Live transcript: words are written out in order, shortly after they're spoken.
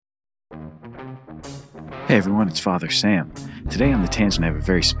Hey everyone, it's Father Sam. Today on The Tangent I have a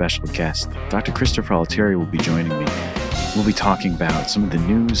very special guest. Dr. Christopher Altieri will be joining me. We'll be talking about some of the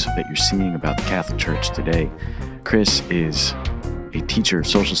news that you're seeing about the Catholic Church today. Chris is a teacher of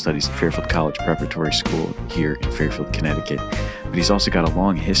social studies at Fairfield College Preparatory School here in Fairfield, Connecticut. But he's also got a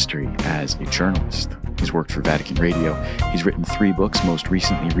long history as a journalist. He's worked for Vatican Radio. He's written 3 books, most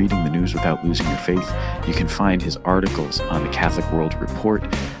recently Reading the News Without Losing Your Faith. You can find his articles on the Catholic World Report,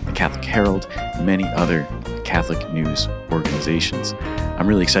 the Catholic Herald, and many other Catholic news organizations. I'm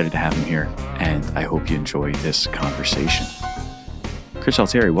really excited to have him here, and I hope you enjoy this conversation. Chris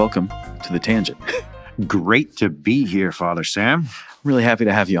Altieri, welcome to The Tangent. Great to be here, Father Sam. Really happy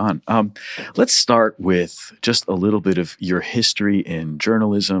to have you on. Let's start with just a little bit of your history in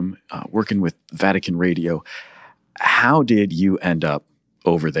journalism, working with Vatican Radio. How did you end up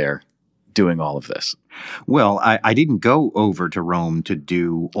over there doing all of this? Well, I didn't go over to Rome to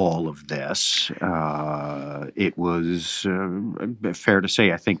do all of this. It was fair to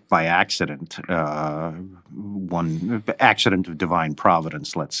say, I think, by accident, one accident of divine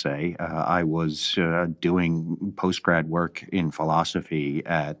providence, let's say. I was doing postgrad work in philosophy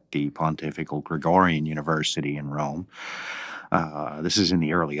at the Pontifical Gregorian University in Rome. This is in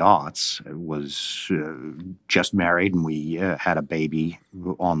the early aughts. I was just married, and we had a baby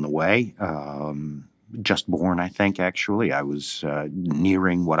on the way. Just born, I think, actually. I was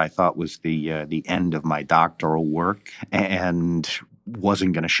nearing what I thought was the end of my doctoral work and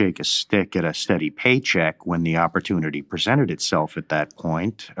wasn't going to shake a stick at a steady paycheck when the opportunity presented itself at that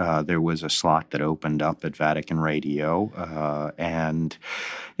point. There was a slot that opened up at Vatican Radio, and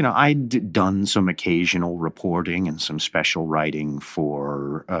I'd done some occasional reporting and some special writing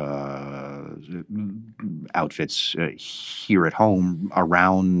for outfits here at home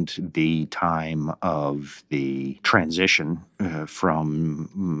around the time of the transition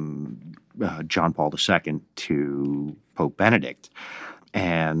from John Paul II to Pope Benedict.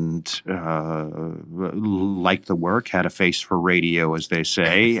 And liked the work, had a face for radio, as they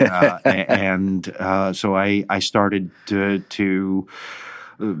say. So I started to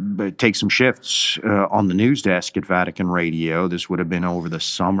take some shifts on the news desk at Vatican Radio. This would have been over the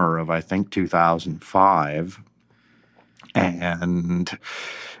summer of, I think, 2005. And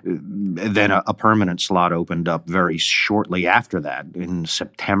then a permanent slot opened up very shortly after that, in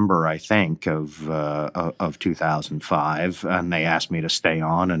September, I think, of 2005, and they asked me to stay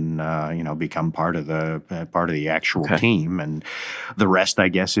on and become part of the actual team, and the rest, I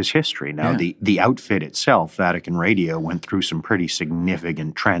guess, is history. Now, the outfit itself, Vatican Radio, went through some pretty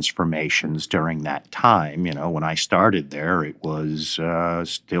significant transformations during that time. When I started there, it was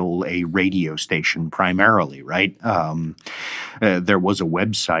still a radio station primarily, right? There was a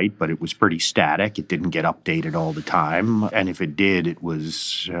website, but it was pretty static. It didn't get updated all the time. And if it did, it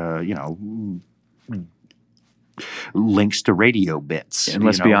was, links to radio bits. And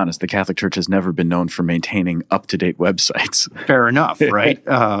let's be honest, the Catholic Church has never been known for maintaining up-to-date websites. Fair enough, right?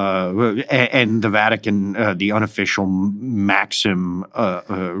 And the Vatican, the unofficial maxim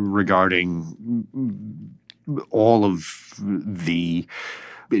regarding all of the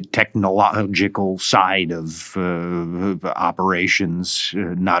technological side of operations,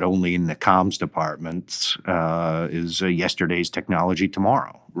 not only in the comms departments, is yesterday's technology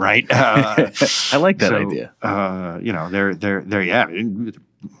tomorrow, right? I like that idea.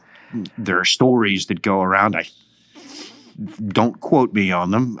 There are stories that go around. Don't quote me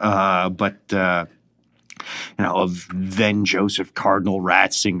on them, but of then Joseph Cardinal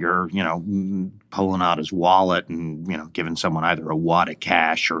Ratzinger, pulling out his wallet and, giving someone either a wad of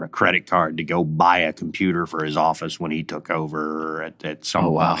cash or a credit card to go buy a computer for his office when he took over at some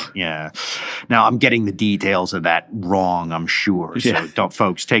point. Wow. Yeah. Now, I'm getting the details of that wrong, I'm sure. So don't,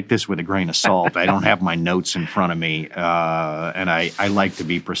 folks, take this with a grain of salt. I don't have my notes in front of me, and I like to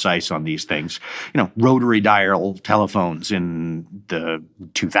be precise on these things. Rotary dial telephones in the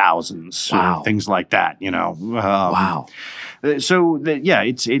 2000s, wow. Things like that, wow. So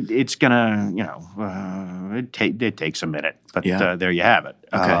it's gonna it takes a minute, but there you have it.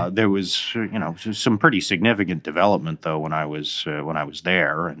 Okay. There was some pretty significant development though when I was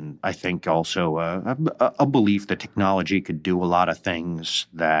there, and I think also a belief that technology could do a lot of things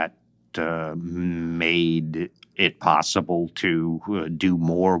that made it possible to do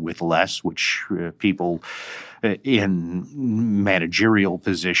more with less, which people in managerial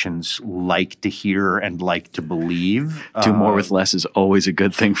positions like to hear and like to believe. Do more with less is always a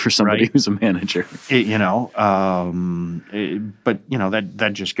good thing for somebody Right. who's a manager. But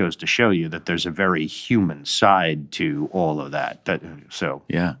that just goes to show you that there's a very human side to all of that.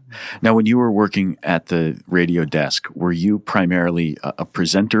 Yeah. Now, when you were working at the radio desk, were you primarily a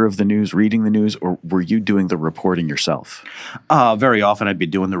presenter of the news, reading the news, or were you doing the reporting yourself? Very often I'd be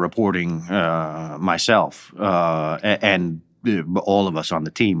doing the reporting myself, and all of us on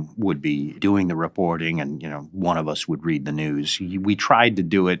the team would be doing the reporting, and one of us would read the news. We tried to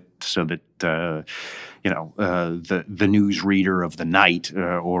do it so that the news reader of the night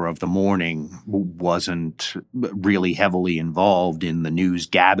or of the morning wasn't really heavily involved in the news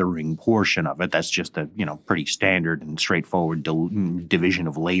gathering portion of it. That's just a pretty standard and straightforward division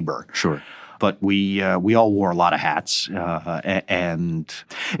of labor. Sure. But we all wore a lot of hats, and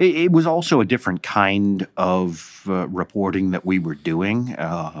it was also a different kind of reporting that we were doing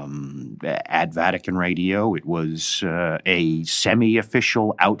at Vatican Radio. It was a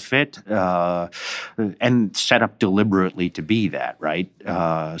semi-official outfit and set up deliberately to be that, right?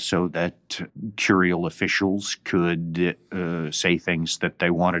 So that curial officials could say things that they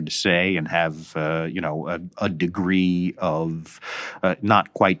wanted to say and have a degree of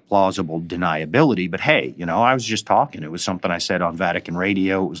not quite plausible deniability. But hey, I was just talking. It was something I said on Vatican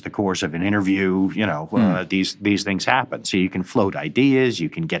Radio. It was the course of an interview. These things happen. So you can float ideas, you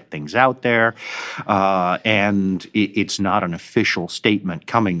can get things out there, and it's not an official statement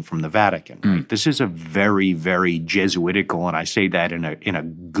coming from the Vatican. Right? This is a very, very Jesuitical, and I say that in a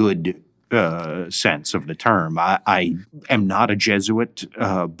good sense of the term. I am not a Jesuit,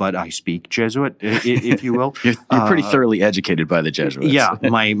 but I speak Jesuit, if you will. You're pretty thoroughly educated by the Jesuits. Yeah,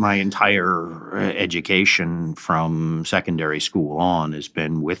 my entire education from secondary school on has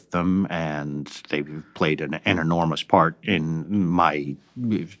been with them, and they've played an enormous part in my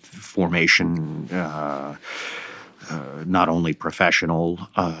formation. Not only professional,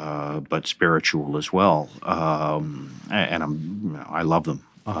 but spiritual as well, and I love them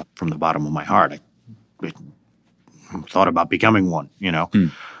from the bottom of my heart. I thought about becoming one.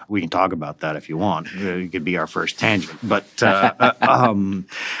 We can talk about that if you want. It could be our first tangent, but they're and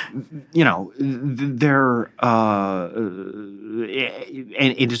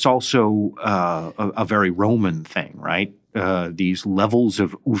it is also a very Roman thing, right? These levels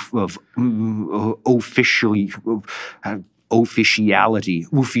of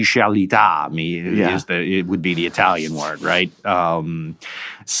ufficialità it would be the Italian word, right?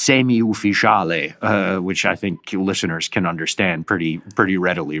 Semi-ufficiale, which I think listeners can understand pretty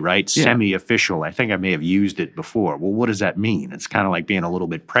readily, right? Yeah. Semi-official. I think I may have used it before. Well, what does that mean? It's kind of like being a little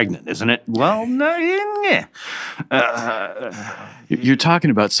bit pregnant, isn't it? Well, no, yeah. You're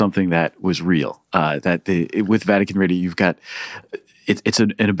talking about something that was real. With Vatican Radio, you've got. It's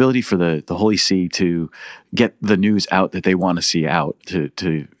an ability for the Holy See to get the news out that they want to see out,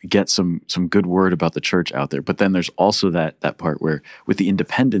 to get some good word about the church out there. But then there's also that part where, with the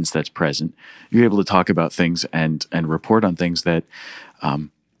independence that's present, you're able to talk about things and report on things that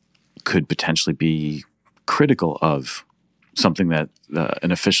could potentially be critical of something that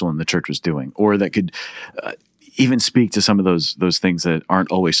an official in the church was doing, or that could even speak to some of those things that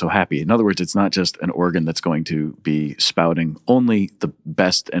aren't always so happy. In other words, it's not just an organ that's going to be spouting only the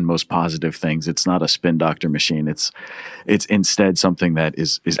best and most positive things. It's not a spin doctor machine. It's instead something that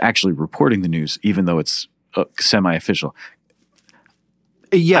is actually reporting the news, even though it's semi-official.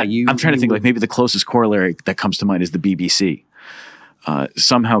 Yeah, I'm trying to think, like, maybe the closest corollary that comes to mind is the BBC.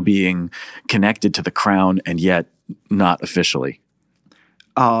 Somehow being connected to the crown and yet not officially.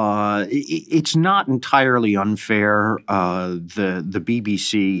 It's not entirely unfair. The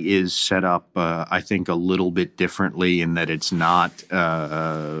BBC is set up, I think, a little bit differently in that it's not.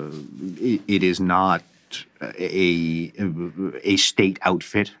 It is not a state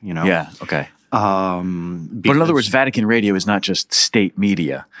outfit. Yeah. Okay. But in other words, Vatican Radio is not just state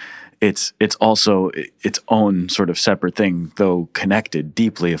media. It's also its own sort of separate thing, though connected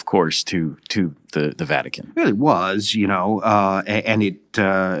deeply, of course, to the Vatican. It really was, and it.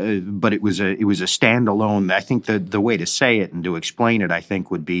 But it was a standalone. I think the way to say it and to explain it, I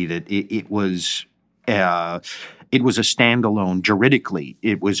think, would be that it was. It was a standalone juridically.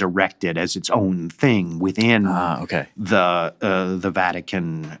 It was erected as its own thing within the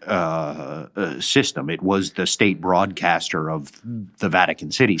Vatican system. It was the state broadcaster of the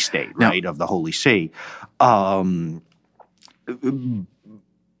Vatican City State, right, of the Holy See.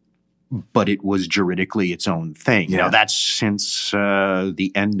 but it was juridically its own thing. Yeah. Now, that's since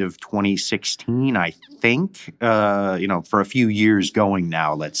the end of 2016, I think. For a few years going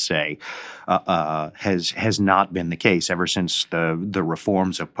now, let's say, has not been the case ever since the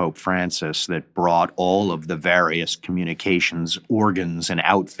reforms of Pope Francis that brought all of the various communications organs and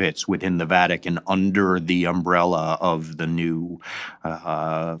outfits within the Vatican under the umbrella of the new,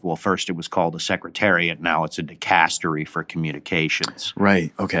 first it was called a secretariat, now it's a dicastery for communications.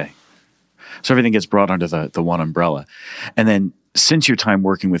 Right, okay. So everything gets brought under the one umbrella. And then since your time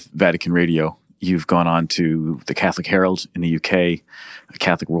working with Vatican Radio, you've gone on to the Catholic Herald in the UK,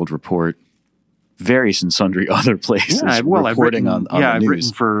 Catholic World Report, various and sundry other places reporting on the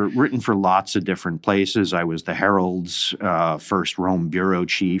news. I've written for lots of different places. I was the Herald's first Rome bureau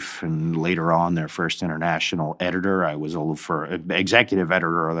chief, and later on their first international editor. I was executive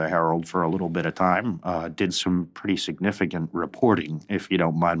editor of the Herald for a little bit of time. Did some pretty significant reporting, if you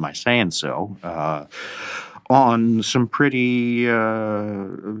don't mind my saying so, on some pretty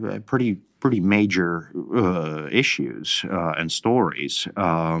major issues and stories.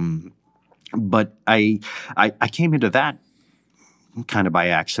 But I came into that kind of by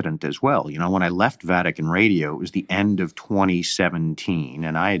accident as well. When I left Vatican Radio, it was the end of 2017,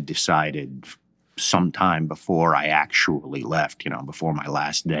 and I had decided sometime before I actually left, before my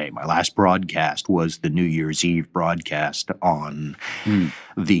last day. My last broadcast was the New Year's Eve broadcast on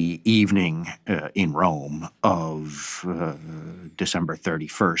the evening in Rome of December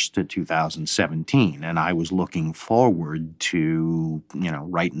 31st, 2017. And I was looking forward to,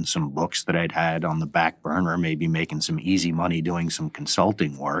 writing some books that I'd had on the back burner, maybe making some easy money doing some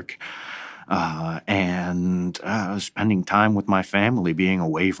consulting work. And spending time with my family, being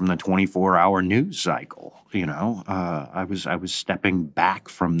away from the 24-hour news cycle. I was stepping back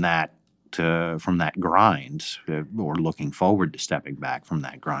from that grind, or looking forward to stepping back from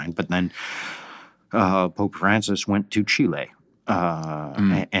that grind. But then Pope Francis went to Chile.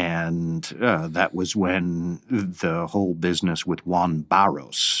 And that was when the whole business with Juan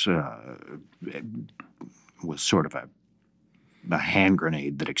Barros was sort of a hand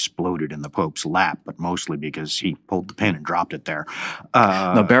grenade that exploded in the Pope's lap, but mostly because he pulled the pin and dropped it there.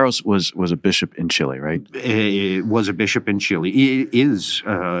 Now, Barros was a bishop in Chile, right? It was a bishop in Chile. He is,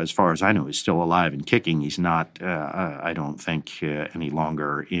 as far as I know, is still alive and kicking. He's not, I don't think, any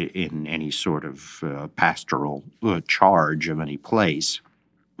longer in any sort of pastoral charge of any place.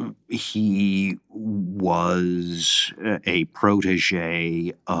 He was a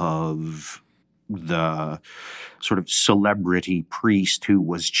protege of the sort of celebrity priest who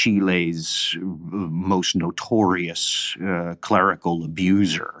was Chile's most notorious clerical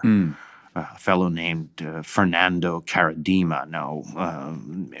abuser, a fellow named Fernando Caradima. Now,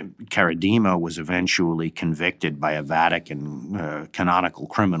 Caradima was eventually convicted by a Vatican canonical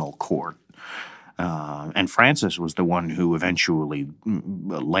criminal court. And Francis was the one who eventually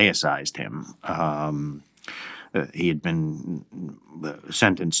laicized him. He had been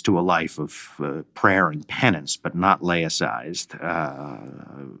sentenced to a life of prayer and penance, but not laicized.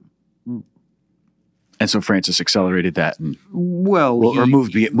 And so Francis accelerated that and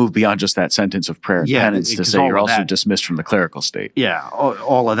moved beyond just that sentence of prayer and penance to say you're also dismissed from the clerical state. Yeah,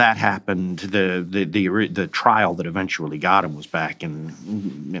 all of that happened. The trial that eventually got him was back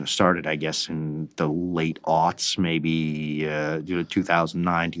in, started, I guess, in the late aughts, maybe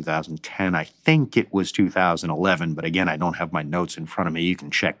 2009, 2010. I think it was 2011, but again, I don't have my notes in front of me. You can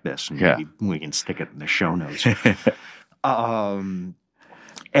check this and maybe we can stick it in the show notes.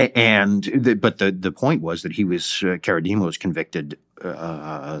 But the point was that Caradima was convicted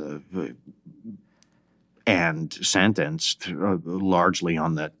and sentenced largely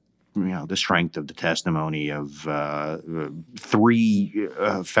on the strength of the testimony of three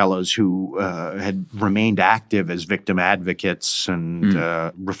fellows who had remained active as victim advocates and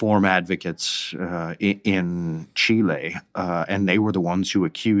reform advocates in Chile. And they were the ones who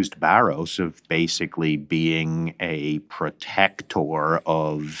accused Barros of basically being a protector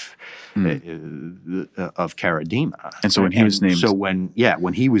of Caradima. And so when he was named...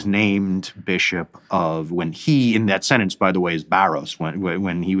 when he was named bishop in that sentence, by the way, is Barros,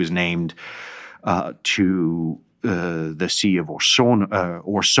 when he was named to the See of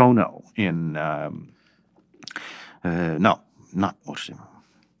Orsono in not Orsono,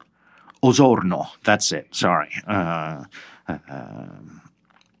 Osorno. That's it. Sorry.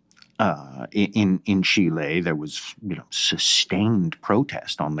 In Chile, there was sustained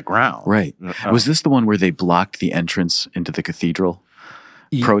protest on the ground. Right. Was this the one where they blocked the entrance into the cathedral?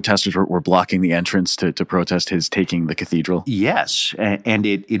 protesters were blocking the entrance to protest his taking the cathedral. Yes, and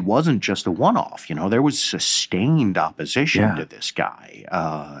it wasn't just a one-off. There was sustained opposition to this guy,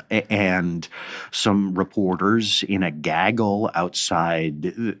 and some reporters in a gaggle outside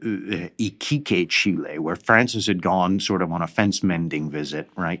Iquique, Chile, where Francis had gone sort of on a fence-mending visit,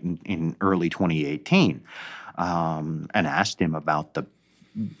 right, in early 2018, and asked him about the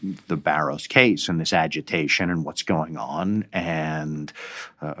Barros case and this agitation and what's going on. And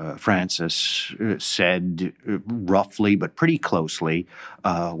Francis said roughly, but pretty closely,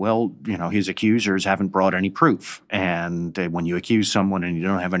 well, his accusers haven't brought any proof. And when you accuse someone and you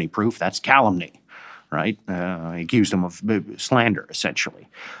don't have any proof, that's calumny, right? He accused them of slander, essentially.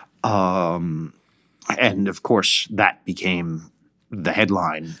 And of course, that became the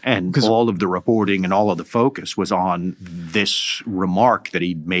headline, and all of the reporting and all of the focus was on this remark that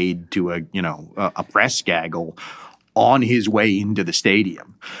he'd made to a press gaggle on his way into the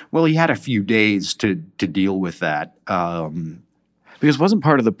stadium. Well, he had a few days to deal with that. Because wasn't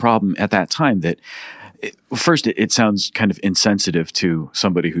part of the problem at that time that, first, it sounds kind of insensitive to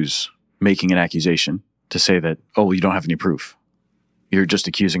somebody who's making an accusation to say that, oh, you don't have any proof. You're just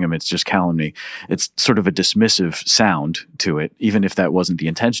accusing him. It's just calumny. It's sort of a dismissive sound to it. Even if that wasn't the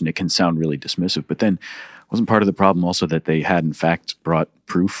intention, it can sound really dismissive. But then wasn't part of the problem also that they had, in fact, brought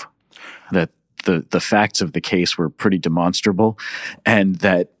proof that the facts of the case were pretty demonstrable, and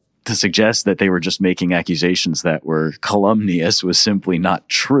that to suggest that they were just making accusations that were calumnious was simply not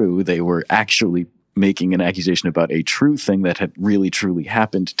true. They were actually making an accusation about a true thing that had really, truly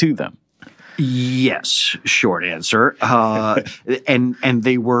happened to them. Yes, short answer. And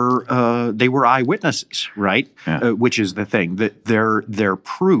they were eyewitnesses, right? Yeah. Which is the thing, that their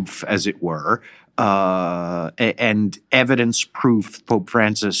proof, as it were, and evidence proof. Pope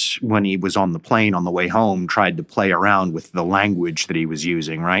Francis, when he was on the plane on the way home, tried to play around with the language that he was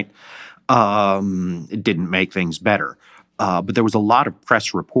using, right? It didn't make things better. But there was a lot of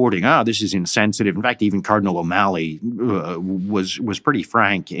press reporting, this is insensitive. In fact, even Cardinal O'Malley was pretty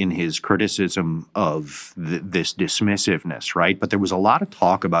frank in his criticism of this dismissiveness, right? But there was a lot of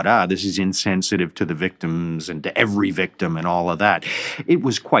talk about, this is insensitive to the victims and to every victim and all of that. It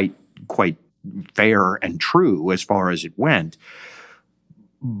was quite fair and true as far as it went.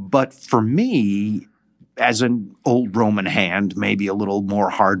 But for me, as an old Roman hand, maybe a little more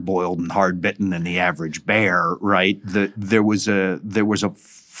hard-boiled and hard-bitten than the average bear, right? There was a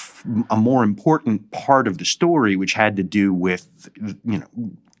more important part of the story which had to do with,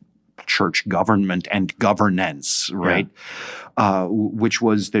 church government and governance, right? Yeah. Which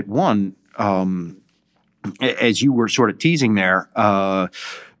was that one, as you were sort of teasing there,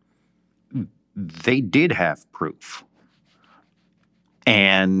 they did have proof.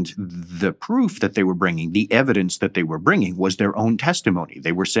 And the proof that they were bringing, the evidence that they were bringing, was their own testimony.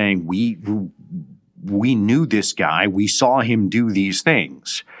 They were saying, we knew this guy, we saw him do these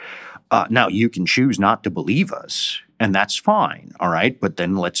things. Now, you can choose not to believe us, and that's fine, all right? But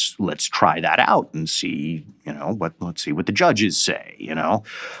then let's try that out and see, let's see what the judges say,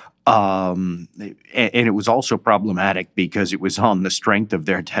 And it was also problematic because it was on the strength of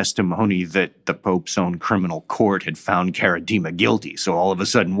their testimony that the Pope's own criminal court had found Karadima guilty. So all of a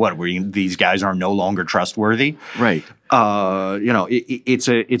sudden, these guys are no longer trustworthy? Right. It's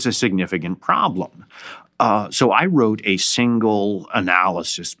a significant problem. So I wrote a single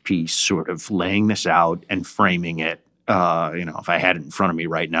analysis piece sort of laying this out and framing it. If I had it in front of me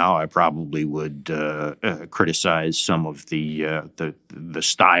right now, I probably would criticize some of the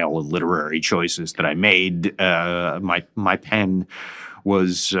style and literary choices that I made. My pen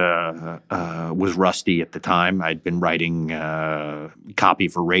was rusty at the time. I'd been writing copy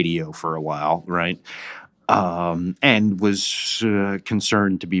for radio for a while, right? And was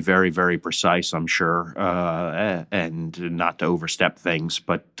concerned to be very, very precise, I'm sure, and not to overstep things.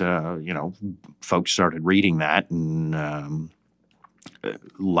 But, folks started reading that and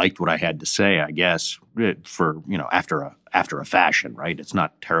liked what I had to say, I guess, for, after a fashion, right? It's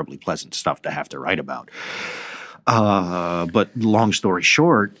not terribly pleasant stuff to have to write about. But long story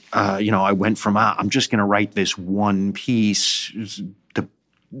short, I went from, I'm just going to write this one piece to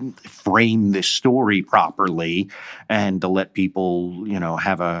frame this story properly and to let people,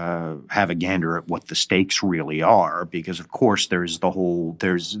 have a gander at what the stakes really are. Because of course there's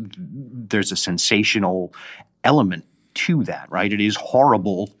a sensational element to that, right? It is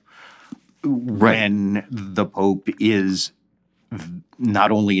horrible when the Pope is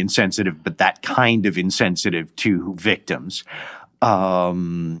not only insensitive, but that kind of insensitive to victims.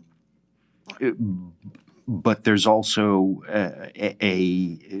 But there's also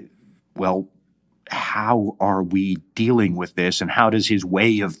how are we dealing with this, and how does his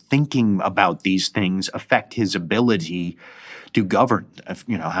way of thinking about these things affect his ability to govern?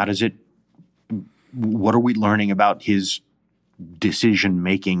 How does it? What are we learning about his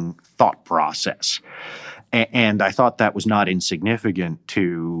decision-making thought process? And I thought that was not insignificant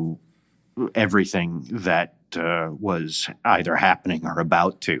to everything that was either happening or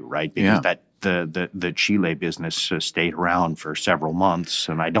about to, right? Because the Chile business stayed around for several months,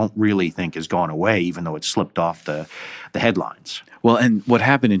 and I don't really think has gone away, even though it slipped off the headlines. Well, and what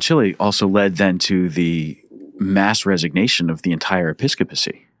happened in Chile also led then to the mass resignation of the entire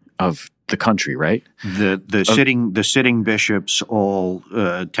episcopacy of the country, right? The sitting bishops all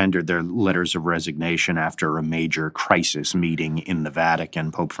tendered their letters of resignation after a major crisis meeting in the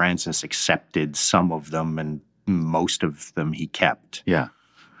Vatican. Pope Francis accepted some of them, and most of them he kept. Yeah.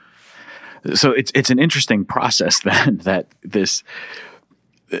 So it's an interesting process then that this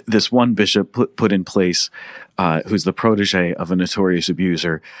one bishop put in place, who's the protege of a notorious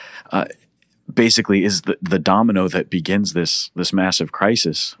abuser, basically is the domino that begins this massive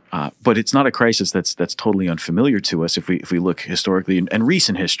crisis. But it's not a crisis that's totally unfamiliar to us if we look historically and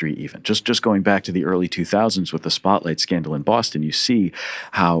recent history even. Just going back to the early 2000s with the Spotlight scandal in Boston, you see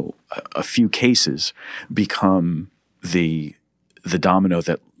how a few cases become the domino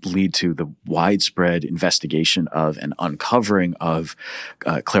that lead to the widespread investigation of and uncovering of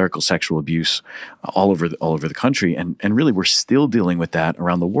clerical sexual abuse all over the country, and really we're still dealing with that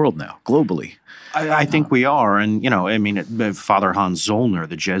around the world now, globally. I think we are, and Father Hans Zollner,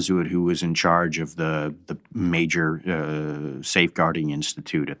 the Jesuit who was in charge of the major safeguarding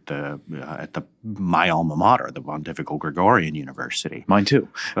institute at my alma mater, the Pontifical Gregorian University. Mine too.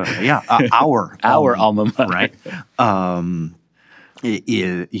 Our alma mater, right?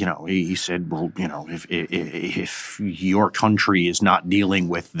 He said, well, if your country is not dealing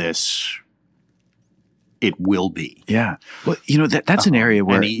with this, it will be. Yeah. Well, that's an area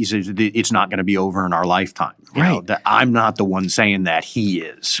where... And he says it's not going to be over in our lifetime. Right. I'm not the one saying that, he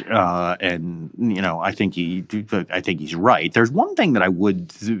is. I think he's right. There's one thing that I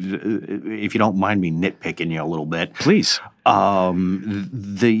would, if you don't mind me nitpicking you a little bit. Please. I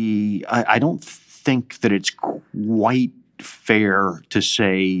don't think that it's quite fair to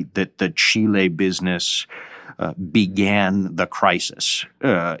say that the Chile business began the crisis.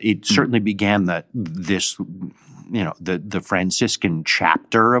 It certainly began the Franciscan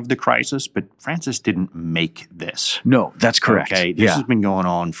chapter of the crisis, but Francis didn't make this. No, that's correct. Okay, this has been going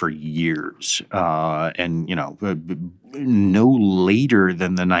on for years, no later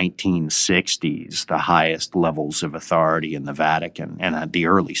than the 1960s, the highest levels of authority in the Vatican, and at the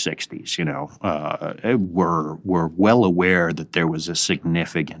early 60s, were well aware that there was a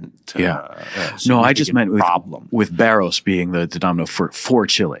significant I just meant problem with Barros being the domino for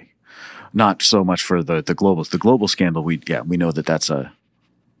Chile, not so much for the global. The global scandal, we know that's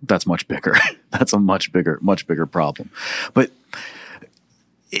much bigger. That's a much bigger problem, but.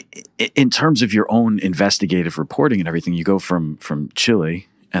 In terms of your own investigative reporting and everything, you go from Chile,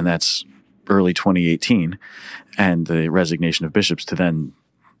 and that's early 2018, and the resignation of bishops, to then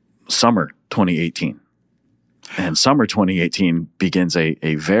summer 2018. And summer 2018 begins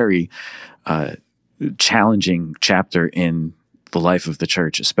a very challenging chapter in the life of the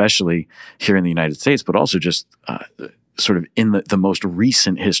church, especially here in the United States, but also just sort of in the most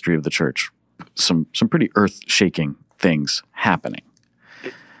recent history of the church. Some pretty earth-shaking things happening.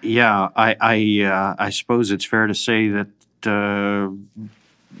 Yeah, I suppose it's fair to say that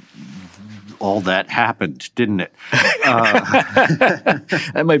all that happened, didn't it?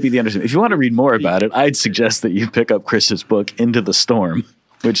 That might be the understanding. If you want to read more about it, I'd suggest that you pick up Chris's book, Into the Storm,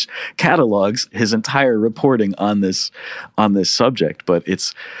 which catalogs his entire reporting on this subject. But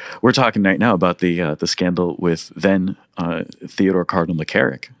we're talking right now about the scandal with then Theodore Cardinal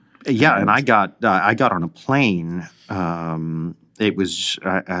McCarrick. Yeah, and I got on a plane. It was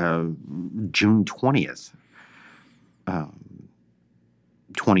June 20th,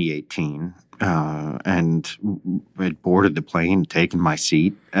 2018, and I boarded the plane, taken my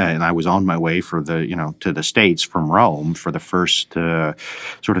seat, and I was on my way to the States from Rome for the first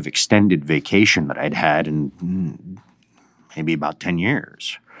sort of extended vacation that I'd had in maybe about 10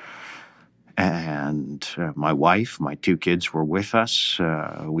 years. And my wife, my two kids were with us.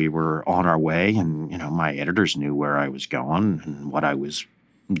 We were on our way, and my editors knew where I was going and what I was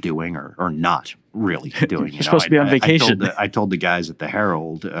doing or not really doing. You're supposed to be on vacation. I told the guys at the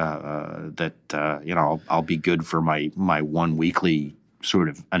Herald that I'll be good for my one weekly sort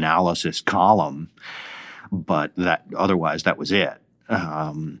of analysis column, but that otherwise that was it.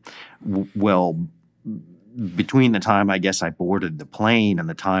 Well, between the time I guess I boarded the plane and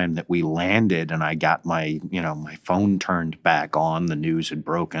the time that we landed and I got my phone turned back on, the news had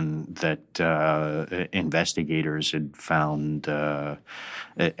broken that investigators had found,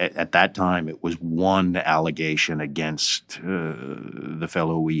 at that time, it was one allegation against the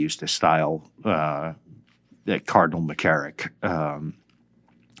fellow we used to style Cardinal McCarrick.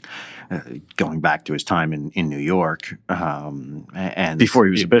 Going back to his time in New York, and before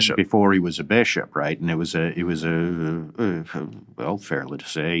he was a bishop. Before he was a bishop, right? And it was a well, fairly to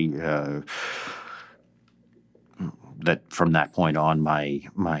say that from that point on, my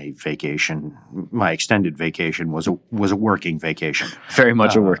extended vacation was a working vacation. Very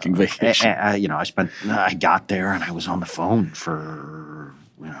much a working vacation. I got there and I was on the phone for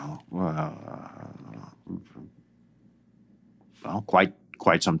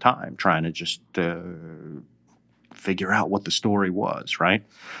quite some time trying to just figure out what the story was, right?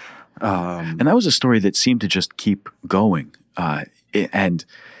 And that was a story that seemed to just keep going and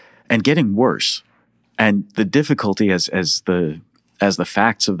getting worse. And the difficulty as the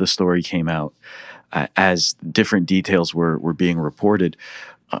facts of the story came out, as different details were being reported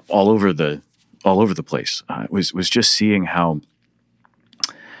all over the place, was just seeing how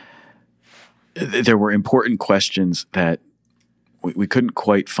there were important questions that we couldn't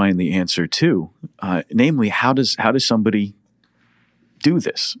quite find the answer to, namely, how does somebody do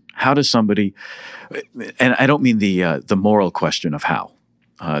this? How does somebody, and I don't mean the moral question of how.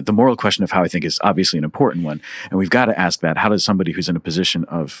 The moral question of how, I think, is obviously an important one, and we've got to ask that. How does somebody who's in a position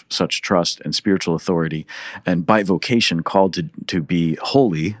of such trust and spiritual authority, and by vocation called to be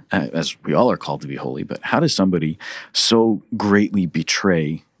holy, as we all are called to be holy, but how does somebody so greatly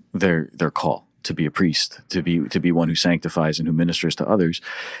betray their call to be a priest, to be one who sanctifies and who ministers to others,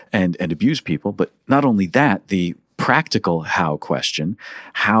 and abuse people? But not only that, the practical how question: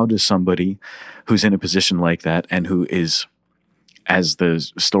 how does somebody who's in a position like that, and who is, as the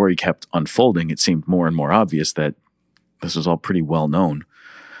story kept unfolding, it seemed more and more obvious that this was all pretty well known,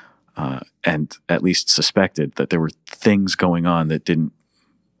 and at least suspected that there were things going on that didn't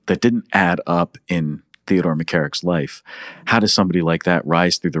add up in Theodore McCarrick's life. How does somebody like that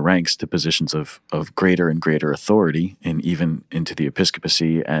rise through the ranks to positions of greater and greater authority, and even into the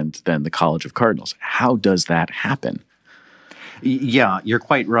episcopacy and then the College of Cardinals? How does that happen? Yeah, you're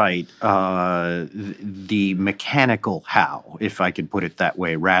quite right. The mechanical how, if I could put it that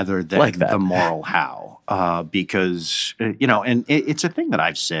way, rather than the moral how. Because, and it's a thing that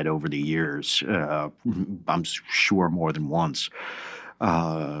I've said over the years, I'm sure more than once,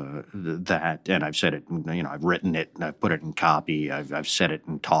 that, and I've said it, I've written it, and I've put it in copy, I've said it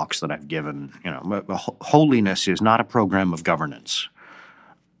in talks that I've given, holiness is not a program of governance.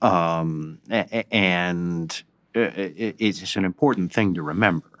 And it's an important thing to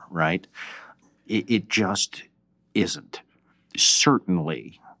remember, right? It just isn't.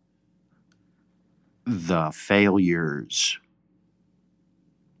 Certainly, the failures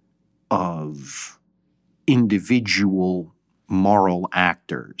of individual moral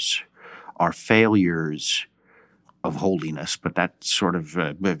actors are failures of holiness, but that's sort of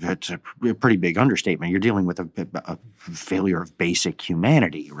it's a pretty big understatement. You're dealing with a failure of basic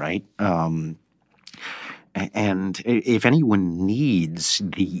humanity, right? And if anyone needs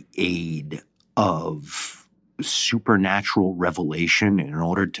the aid of supernatural revelation in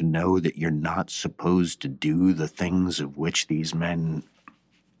order to know that you're not supposed to do the things of which these men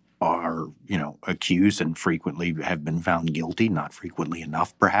are, accused and frequently have been found guilty, not frequently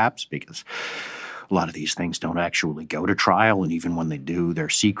enough perhaps, because a lot of these things don't actually go to trial, and even when they do, they're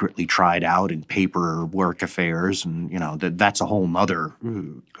secretly tried out in paperwork affairs, and that's a whole nother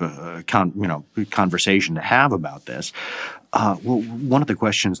conversation to have about this. Well, one of the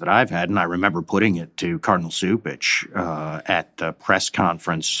questions that I've had, and I remember putting it to Cardinal Supich at the press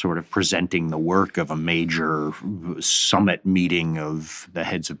conference, sort of presenting the work of a major summit meeting of the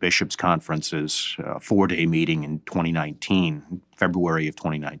heads of bishops' conferences, a 4-day meeting in 2019, February of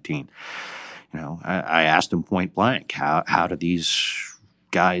 2019. I asked him point blank, how do these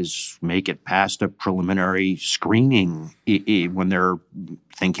guys make it past a preliminary screening when they're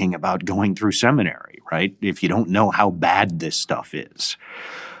thinking about going through seminary, right? If you don't know how bad this stuff is.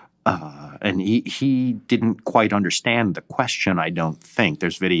 And he didn't quite understand the question, I don't think.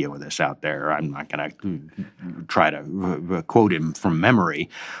 There's video of this out there. I'm not going to try to quote him from memory.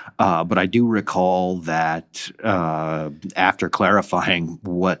 But I do recall that after clarifying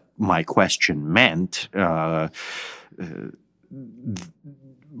what my question meant,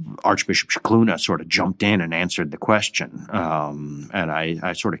 Archbishop Scicluna sort of jumped in and answered the question. And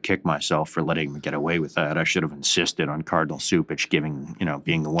I sort of kicked myself for letting him get away with that. I should have insisted on Cardinal Supich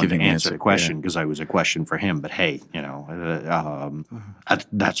being the one to answer the question, because I was a question for him. But hey,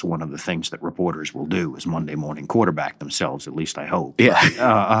 that's one of the things that reporters will do, is Monday morning quarterback themselves. At least I hope.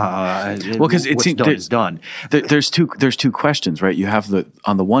 Yeah. Well, because it's done is done. There's two questions, right? You have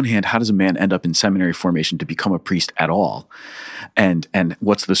on the one hand, how does a man end up in seminary formation to become a priest at all? And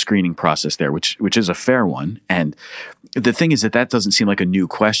what's the screening process there, which is a fair one. And the thing is that doesn't seem like a new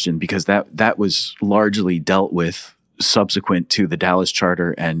question, because that was largely dealt with subsequent to the Dallas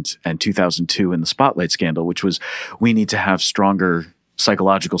Charter and 2002 and the Spotlight scandal, which was, we need to have stronger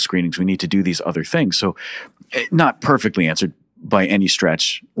psychological screenings. We need to do these other things. So not perfectly answered by any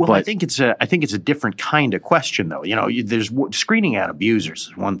stretch. Well, but I think it's a different kind of question, though. There's screening out abusers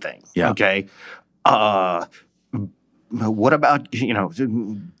is one thing. Yeah. Okay. What about,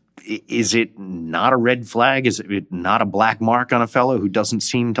 is it not a red flag? Is it not a black mark on a fellow who doesn't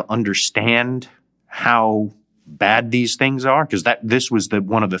seem to understand how bad these things are? Because this was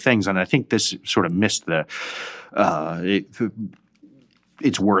one of the things, and I think this sort of missed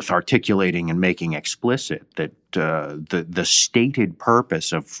it's worth articulating and making explicit that the stated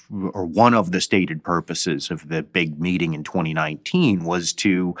purpose or one of the stated purposes of the big meeting in 2019 was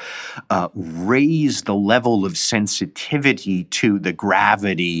to raise the level of sensitivity to the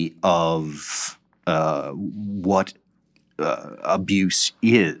gravity of what abuse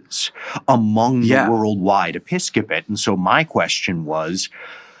is among the worldwide episcopate. And so my question was,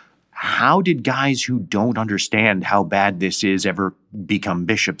 how did guys who don't understand how bad this is ever become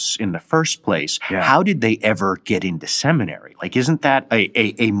bishops in the first place? Yeah. How did they ever get into seminary? Like, isn't that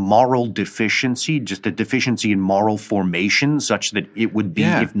a moral deficiency, just a deficiency in moral formation, such that it would be,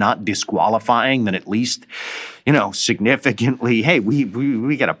 if not disqualifying, then at least, significantly, hey,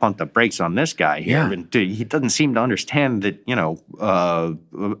 we got to pump the brakes on this guy here. Yeah. And he doesn't seem to understand that,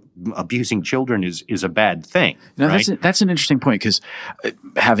 abusing children is a bad thing. No, right? That's an interesting point, because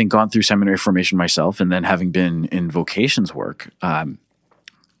having gone through seminary formation myself, and then having been in vocations work,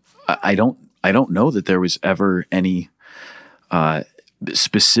 I don't know that there was ever any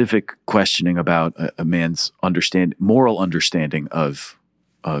specific questioning about a man's moral understanding of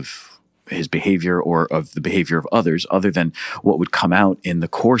his behavior or of the behavior of others, other than what would come out in the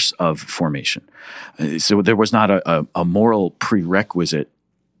course of formation. So there was not a moral prerequisite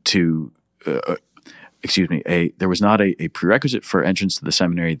to. There was not a prerequisite for entrance to the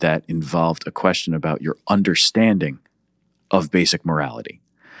seminary that involved a question about your understanding of basic morality.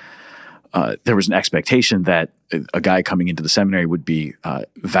 There was an expectation that a guy coming into the seminary would be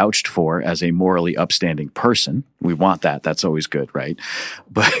vouched for as a morally upstanding person. We want that. That's always good, right?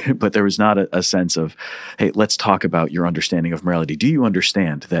 But there was not a sense of, hey, let's talk about your understanding of morality. Do you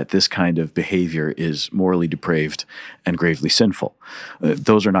understand that this kind of behavior is morally depraved and gravely sinful?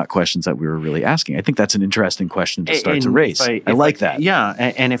 Those are not questions that we were really asking. I think that's an interesting question to start to raise. I like that. Yeah,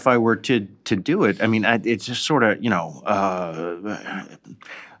 and if I were to do it, I mean, it's just sort of,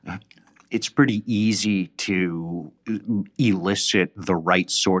 it's pretty easy to elicit the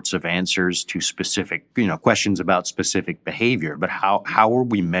right sorts of answers to specific, questions about specific behavior. But how are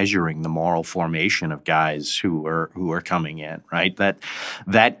we measuring the moral formation of guys who are coming in, right?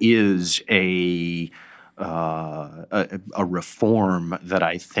 That is a reform that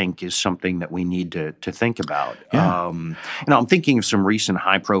I think is something that we need to think about. Yeah. I'm thinking of some recent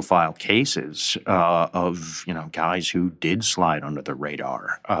high-profile cases of guys who did slide under the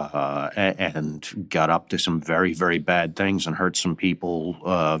radar and got up to some very, very bad things and hurt some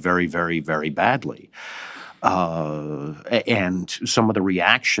people very, very, very badly. And some of the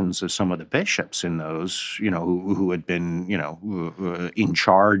reactions of some of the bishops in those, who had been, in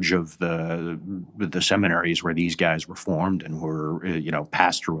charge of the seminaries where these guys were formed and were,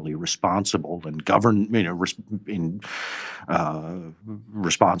 pastorally responsible and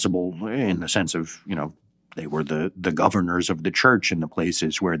responsible in the sense of, they were the governors of the church in the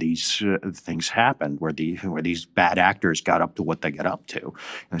places where these things happened, where these bad actors got up to what they got up to.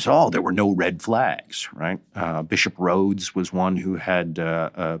 And so, there were no red flags, right? Bishop Rhodes was one who had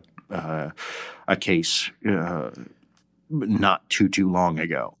a case not too long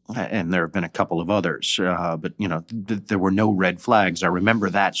ago, and there have been a couple of others, but there were no red flags. I remember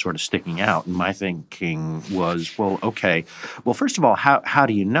that sort of sticking out, and my thinking was, well, okay, well, first of all, how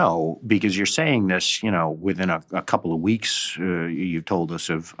do you know? Because you're saying this, within a couple of weeks, you told us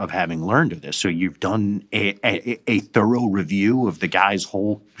of having learned of this, so you've done a thorough review of the guy's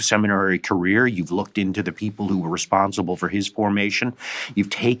whole seminary career. You've looked into the people who were responsible for his formation. You've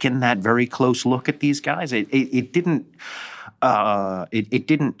taken that very close look at these guys. It didn't. it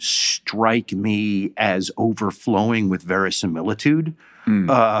didn't strike me as overflowing with verisimilitude.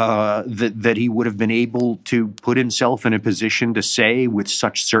 That he would have been able to put himself in a position to say with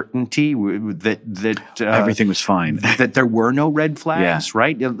such certainty that everything was fine, that there were no red flags, Yeah.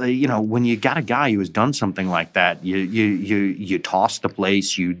 right? You know, when you got a guy who has done something like that, you toss the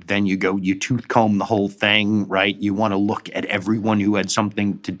place, you tooth comb the whole thing, right? You want to look at everyone who had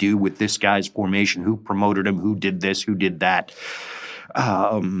something to do with this guy's formation, who promoted him, who did this, who did that.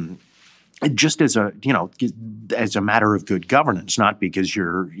 Just as a matter of good governance, not because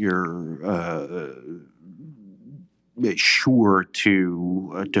you're sure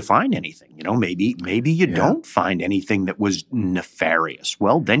to find anything. You know, maybe you don't find anything that was nefarious.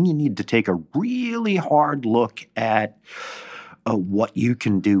 Well, then you need to take a really hard look at what you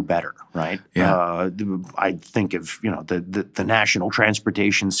can do better, right? Yeah. I think of the National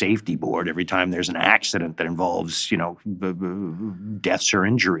Transportation Safety Board. Every time there's an accident that involves deaths or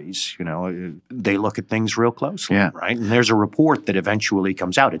injuries, they look at things real closely, right? And there's a report that eventually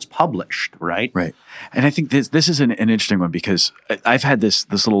comes out. It's published, right? Right. And I think this is an interesting one because I've had this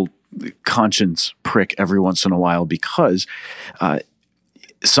little conscience prick every once in a while because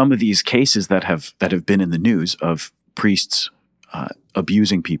some of these cases that have been in the news of priests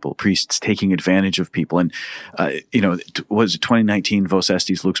abusing people, priests taking advantage of people. And, was it 2019, Vos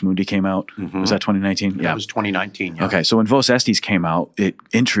Estis Lux Mundi came out? Mm-hmm. Was that 2019? That was 2019, yeah. Okay, so when Vos Estis came out, it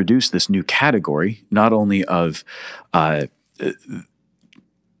introduced this new category, not only of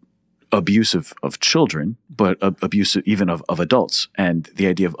abuse of children, but abuse even of adults, and the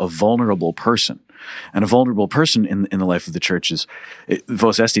idea of a vulnerable person. And a vulnerable person in the life of the church is,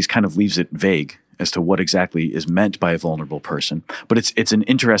 Vos Estis kind of leaves it vague as to what exactly is meant by a vulnerable person. But it's an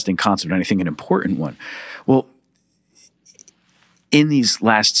interesting concept, and I think an important one. Well, in these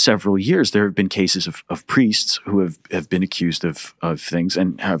last several years, there have been cases of priests who have been accused of things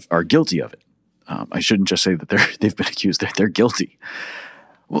and are guilty of it. I shouldn't just say that they've been accused; they're guilty.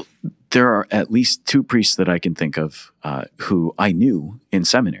 Well, there are at least two priests that I can think of who I knew in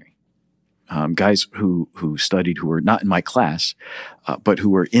seminary. Guys who studied, who were not in my class, but who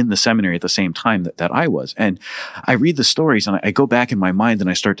were in the seminary at the same time that I was. And I read the stories and I go back in my mind and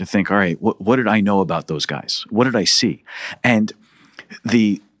I start to think, all right, what did I know about those guys? What did I see? And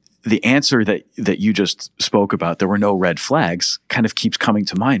the answer that you just spoke about, there were no red flags, kind of keeps coming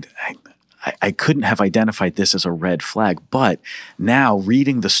to mind. I couldn't have identified this as a red flag, but now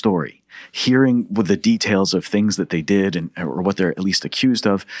reading the story, hearing with the details of things that they did or what they're at least accused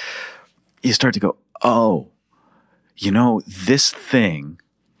of, you start to go, oh, this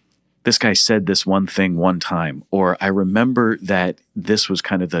guy said this one thing one time, or I remember that this was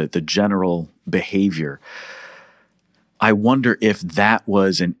kind of the general behavior. I wonder if that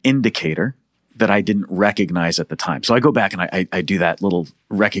was an indicator that I didn't recognize at the time. So I go back and I do that little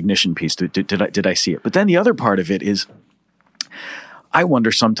recognition piece. Did I see it? But then the other part of it is, I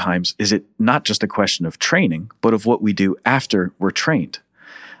wonder sometimes, is it not just a question of training, but of what we do after we're trained?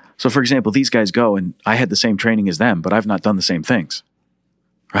 So, for example, these guys go, and I had the same training as them, but I've not done the same things,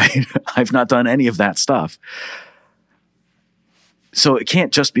 right? I've not done any of that stuff. So it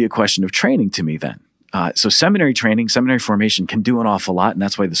can't just be a question of training to me then. So seminary training, seminary formation can do an awful lot, and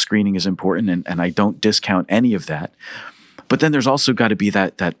that's why the screening is important, and I don't discount any of that. But then there's also got to be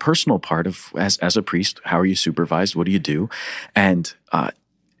that personal part of, as a priest, how are you supervised? What do you do? And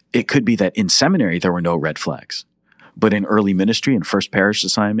it could be that in seminary there were no red flags. But in early ministry, in first parish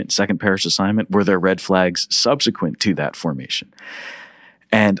assignment, second parish assignment, were there red flags subsequent to that formation?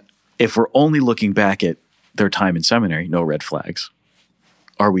 And if we're only looking back at their time in seminary, no red flags,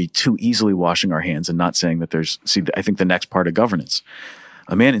 are we too easily washing our hands and not saying that I think the next part of governance,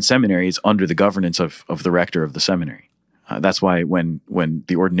 a man in seminary is under the governance of the rector of the seminary. That's why when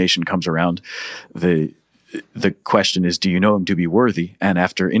the ordination comes around, the question is, do you know him to be worthy? And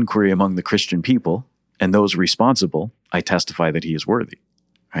after inquiry among the Christian people, and those responsible, I testify that he is worthy,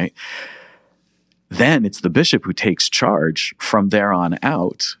 right? Then it's the bishop who takes charge from there on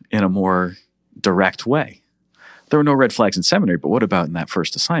out in a more direct way. There were no red flags in seminary, but what about in that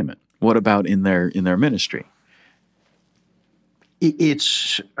first assignment? What about in their ministry?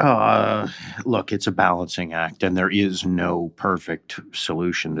 It's it's a balancing act, and there is no perfect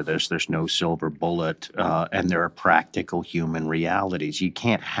solution to this. There's no silver bullet, and there are practical human realities. You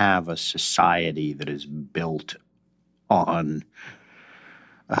can't have a society that is built on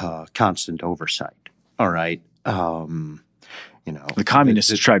constant oversight. All right. The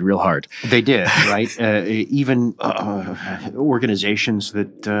communists tried real hard. They did, right? Even organizations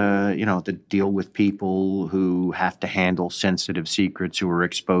that that deal with people who have to handle sensitive secrets, who are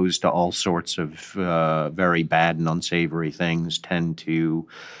exposed to all sorts of very bad and unsavory things, tend to,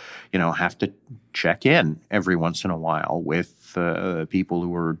 have to check in every once in a while with people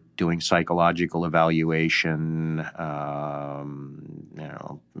who are doing psychological evaluation.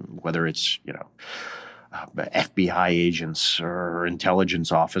 Whether it's FBI agents or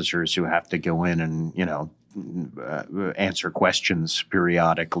intelligence officers who have to go in and, answer questions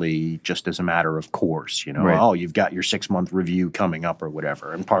periodically just as a matter of course, Right. Oh, you've got your 6-month review coming up or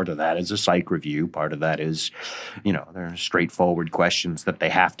whatever. And part of that is a psych review. Part of that is, there are straightforward questions that they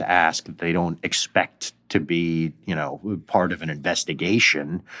have to ask that they don't expect to be, part of an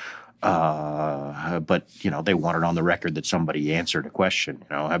investigation. But they want it on the record that somebody answered a question.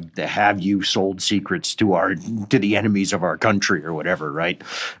 Have you sold secrets to the enemies of our country or whatever? Right?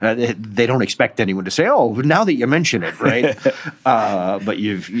 They don't expect anyone to say, "Oh, now that you mention it," right? But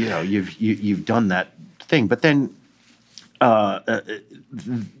you've done that thing. But then,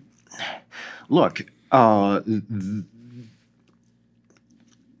 look.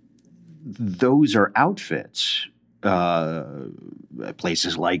 Those are outfits.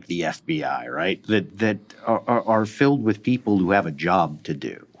 Places like the FBI, right, that are filled with people who have a job to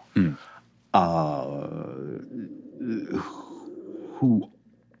do, who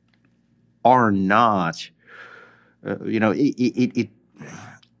are not,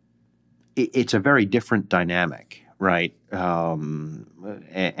 it's a very different dynamic, right,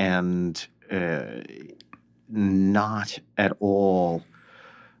 and not at all.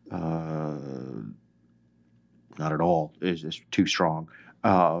 Not at all is too strong,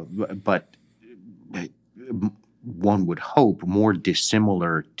 but one would hope more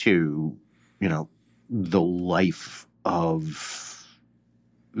dissimilar to, the life of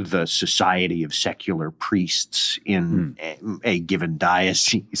the society of secular priests in a given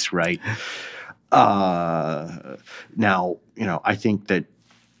diocese, right? Now, I think that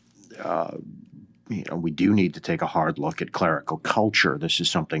we do need to take a hard look at clerical culture. This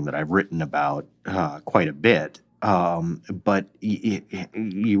is something that I've written about quite a bit. But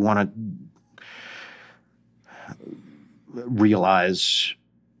you want to realize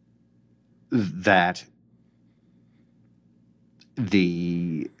that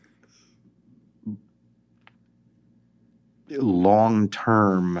the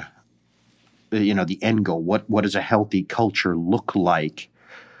long-term, the end goal, what does a healthy culture look like?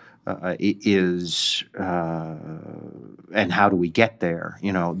 And how do we get there?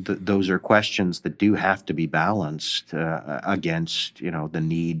 Those are questions that do have to be balanced against, the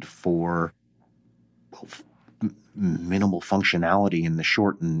need for minimal functionality in the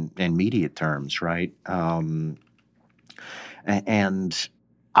short and immediate terms, right? And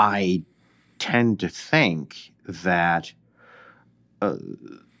I tend to think that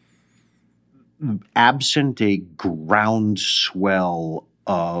absent a groundswell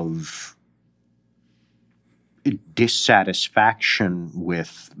of dissatisfaction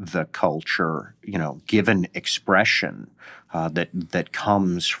with the culture, given expression that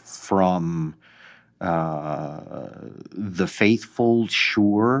comes from the faithful,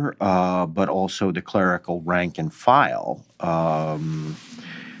 sure, but also the clerical rank and file.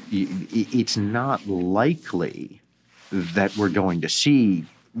 It's not likely that we're going to see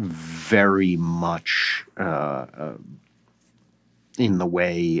very much in the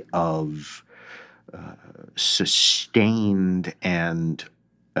way of sustained and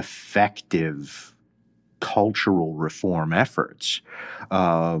effective cultural reform efforts.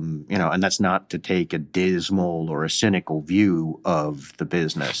 And that's not to take a dismal or a cynical view of the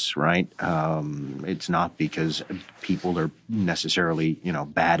business, right? It's not because people are necessarily,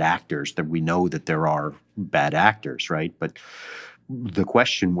 bad actors, that we know that there are bad actors, right? But the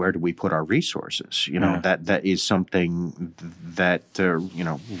question, where do we put our resources? That is something that,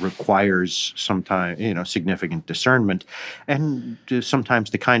 requires sometimes, significant discernment. And sometimes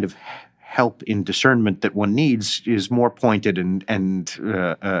the kind of help in discernment that one needs is more pointed and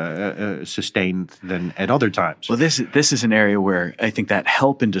sustained than at other times. Well, this is an area where I think that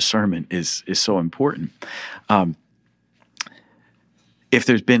help in discernment is so important. If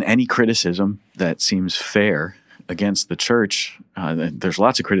there's been any criticism that seems fair against the church, there's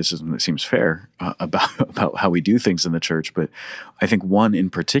lots of criticism that seems fair about how we do things in the church, but I think one in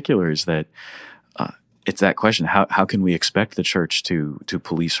particular is that it's that question: how can we expect the church to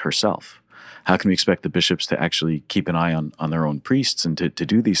police herself? How can we expect the bishops to actually keep an eye on their own priests and to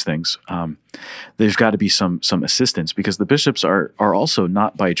do these things? there's got to be some assistance, because the bishops are also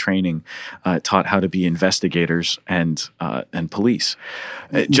not by training taught how to be investigators and police.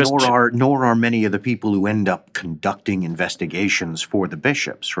 Nor are many of the people who end up conducting investigations for the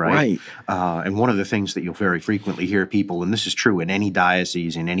bishops, right? And one of the things that you'll very frequently hear people, and this is true in any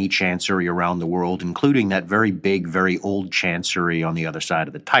diocese, in any chancery around the world, including that very big, very old chancery on the other side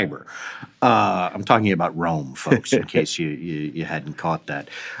of the Tiber. I'm talking about Rome, folks, in case you hadn't caught that.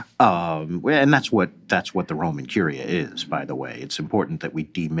 And that's what the Roman Curia is, by the way. It's important that we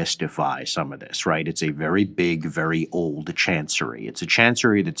demystify some of this, right? It's a very big, very old chancery. It's a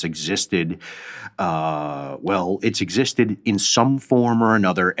chancery that's existed, it's existed in some form or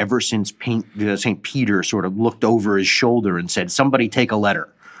another ever since St. Peter sort of looked over his shoulder and said, "Somebody take a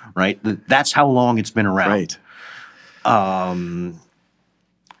letter," right? That's how long it's been around. Right.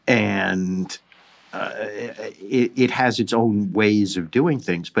 And it has its own ways of doing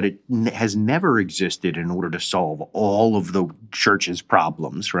things, but it has never existed in order to solve all of the church's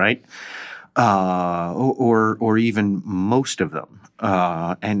problems, right? Or even most of them,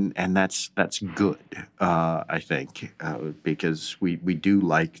 and that's good, I think, because we do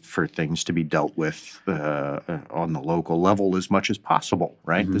like for things to be dealt with on the local level as much as possible,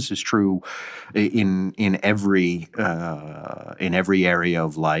 right? Mm-hmm. This is true in every area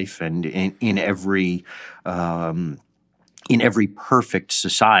of life, and in every perfect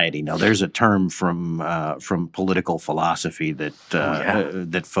society. Now, there's a term from political philosophy that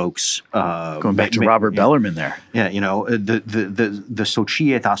that folks going back to Robert Bellarmine there. Yeah, the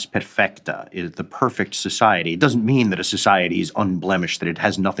societas perfecta is the perfect society. It doesn't mean that a society is unblemished, that it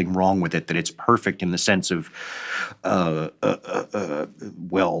has nothing wrong with it, that it's perfect in the sense of the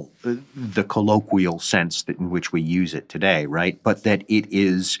colloquial sense in which we use it today, right? But that it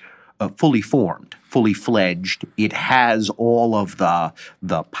is fully formed, fully fledged. It has all of the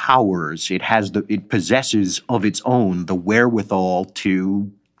powers. It possesses of its own the wherewithal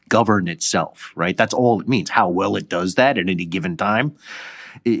to govern itself, right? That's all it means. How well it does that at any given time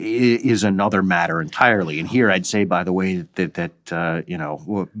is another matter entirely. And here I'd say, by the way, that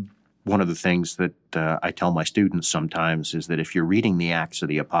one of the things that I tell my students sometimes is that if you're reading the Acts of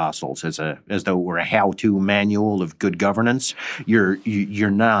the Apostles as though it were a how-to manual of good governance, you're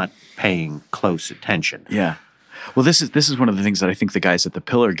not paying close attention. Yeah. Well, this is one of the things that I think the guys at the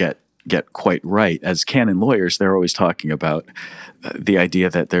Pillar get quite right. As canon lawyers, they're always talking about the idea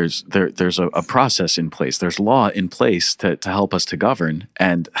that there's a process in place, there's law in place to help us to govern,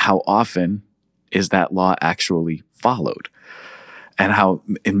 and how often is that law actually followed? And how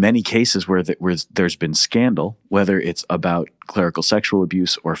in many cases where there's been scandal, whether it's about clerical sexual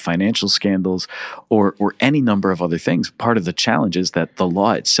abuse or financial scandals or any number of other things, part of the challenge is that the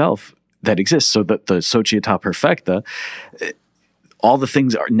law itself that exists, so that the società perfecta, all the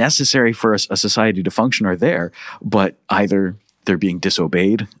things are necessary for a society to function are there, but either they're being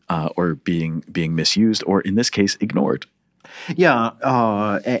disobeyed or being misused, or in this case, ignored. Yeah,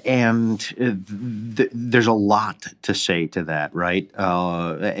 and there's a lot to say to that, right?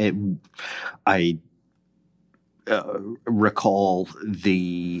 I recall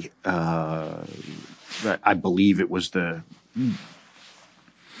I believe it was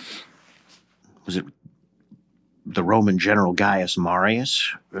the Roman general Gaius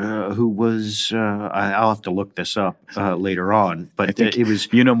Marius, who was, I'll have to look this up later on, but it was...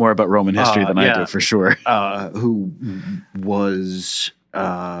 You know more about Roman history than I do, for sure. Who was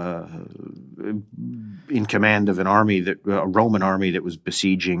in command of a Roman army that was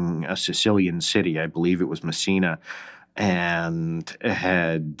besieging a Sicilian city, I believe it was Messina, and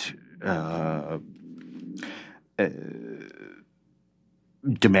had...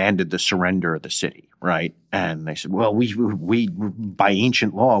 demanded the surrender of the city, right? And they said, well, we by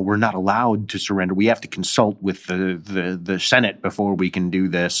ancient law, we're not allowed to surrender. We have to consult with the Senate before we can do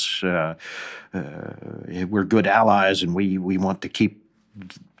this. We're good allies, and we want to keep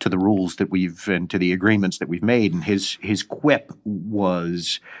to the rules that and to the agreements that we've made. And his quip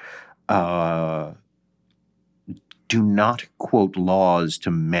was, do not quote laws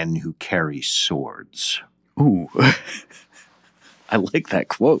to men who carry swords. Ooh. I like that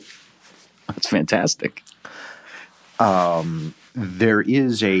quote. That's fantastic. There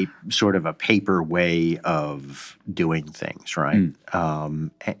is a sort of a paper way of doing things, right?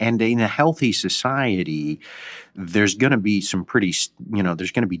 And in a healthy society, there's going to be some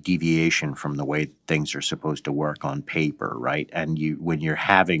there's going to be deviation from the way things are supposed to work on paper, right? And when you're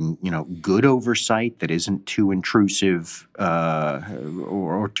having, good oversight that isn't too intrusive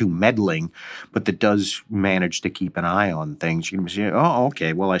or too meddling, but that does manage to keep an eye on things, you're going to say, oh,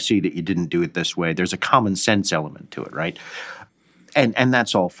 okay, well, I see that you didn't do it this way. There's a common sense element to it, right? And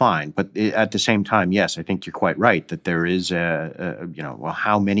that's all fine. But at the same time, yes, I think you're quite right that there is well,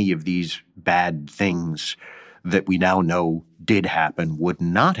 how many of these bad things that we now know did happen would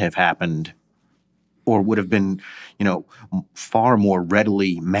not have happened, or would have been, far more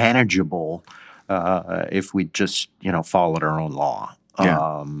readily manageable if we just, followed our own law.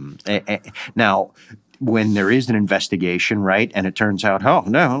 Yeah. Now, when there is an investigation, right, and it turns out, oh,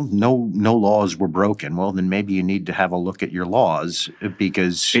 no laws were broken, well, then maybe you need to have a look at your laws,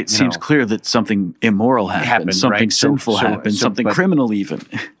 because It seems clear that something immoral happened, something right? sinful happened, something criminal even.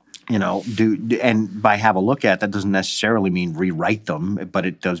 And by have a look at, that doesn't necessarily mean rewrite them, but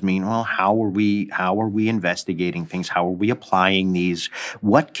it does mean, well, how are we investigating things? How are we applying these?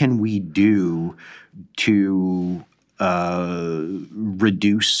 What can we do to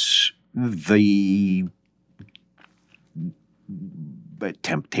reduce the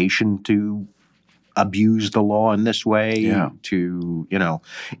temptation to abuse the law in this way? Yeah.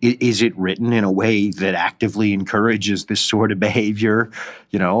 Is it written in a way that actively encourages this sort of behavior?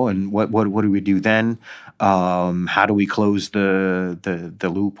 And what do we do then? How do we close the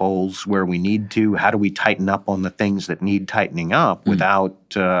loopholes where we need to? How do we tighten up on the things that need tightening up without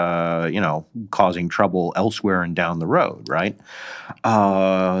causing trouble elsewhere and down the road, right?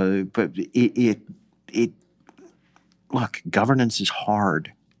 But look, governance is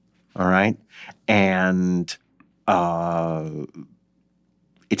hard. All right. And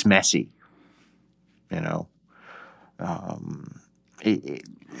it's messy,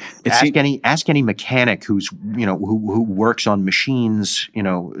 ask any mechanic who works on machines,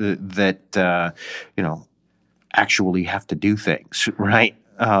 that actually have to do things, right?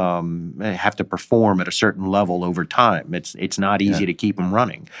 Have to perform at a certain level over time. It's not easy to keep them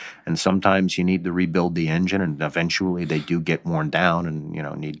running, and sometimes you need to rebuild the engine, and eventually they do get worn down and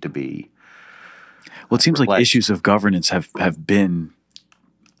need to be. Well, it seems replaced. like issues of governance have been,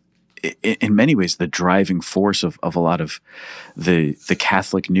 in many ways, the driving force of a lot of the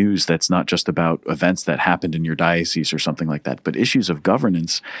Catholic news that's not just about events that happened in your diocese or something like that, but issues of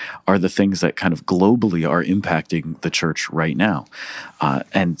governance are the things that kind of globally are impacting the church right now.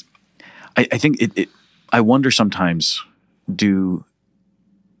 And I think I wonder sometimes, do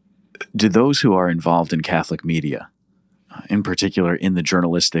those who are involved in Catholic media, in particular in the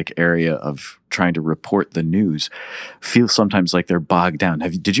journalistic area of trying to report the news, feel sometimes like they're bogged down?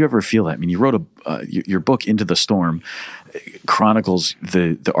 Did you ever feel that? I mean, you wrote your book Into the Storm chronicles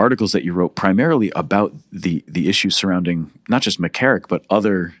the articles that you wrote primarily about the issues surrounding not just McCarrick, but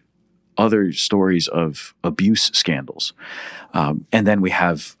other stories of abuse scandals. And then we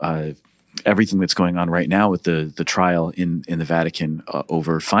have everything that's going on right now with the trial in the Vatican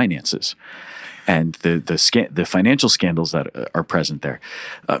over finances. And the financial scandals that are present there.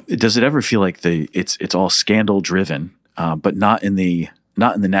 Does it ever feel like it's all scandal driven, but not in the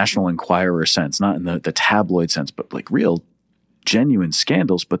National Enquirer sense, not in the tabloid sense, but like real, genuine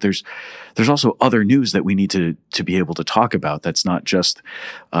scandals? But there's also other news that we need to be able to talk about. That's not just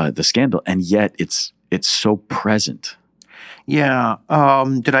the scandal, and yet it's so present. Yeah.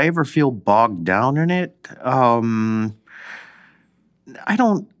 Did I ever feel bogged down in it?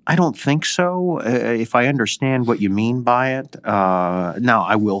 I don't think so, if I understand what you mean by it. Now,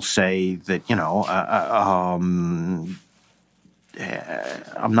 I will say that, I'm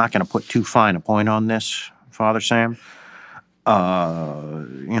not going to put too fine a point on this, Father Sam. I'd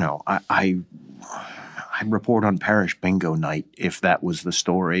report on parish bingo night if that was the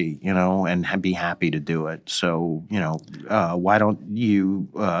story, and I'd be happy to do it. So, why don't you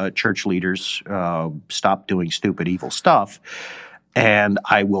church leaders stop doing stupid, evil stuff? And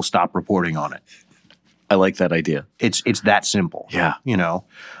I will stop reporting on it. I like that idea. It's that simple. Yeah.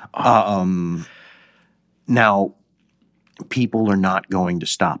 Now, people are not going to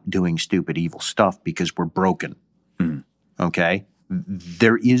stop doing stupid, evil stuff because we're broken. Mm. Okay?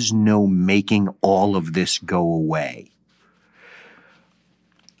 There is no making all of this go away.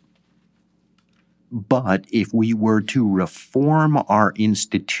 But if we were to reform our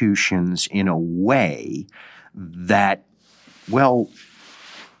institutions in a way that was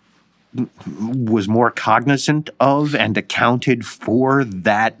more cognizant of and accounted for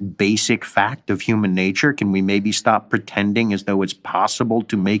that basic fact of human nature, can we maybe stop pretending as though it's possible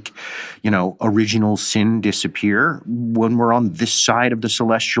to make, original sin disappear when we're on this side of the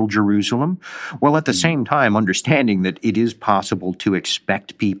celestial Jerusalem? Well, at the same time, understanding that it is possible to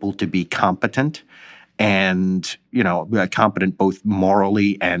expect people to be competent, and, competent both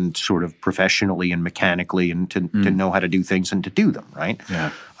morally and sort of professionally and mechanically, and to know how to do things and to do them, right?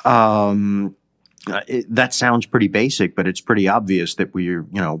 Yeah. That sounds pretty basic, but it's pretty obvious that we've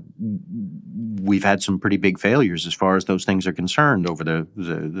had some pretty big failures as far as those things are concerned over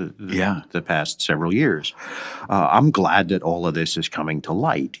the past several years. I'm glad that all of this is coming to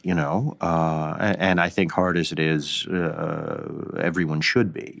light, and I think hard as it is, everyone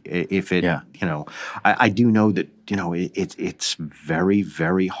should be. If it, I do know that it's very,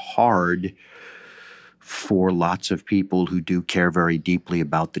 very hard for lots of people who do care very deeply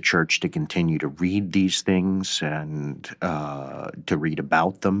about the church to continue to read these things and to read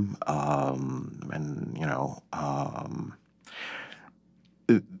about them.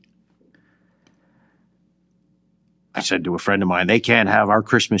 I said to a friend of mine, they can't have our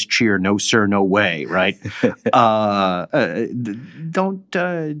Christmas cheer. No, sir, no way, right?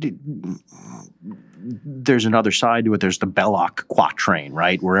 There's another side to it. There's the Belloc quatrain,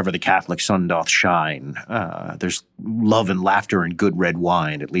 right? Wherever the Catholic sun doth shine. There's love and laughter and good red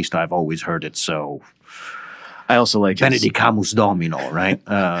wine. At least I've always heard it so. I also like Benedicamus Domino, right?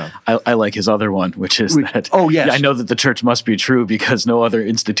 I like his other one, which is that. Oh yes, I know that the church must be true because no other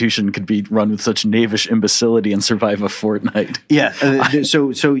institution could be run with such knavish imbecility and survive a fortnight. Yeah,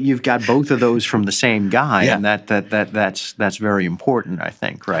 so you've got both of those from the same guy, and that's very important, I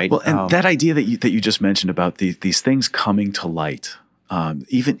think, right? Well, and that idea that you just mentioned about these things coming to light.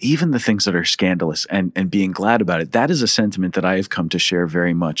 Even the things that are scandalous and being glad about it, that is a sentiment that I have come to share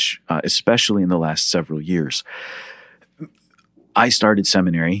very much, especially in the last several years. I started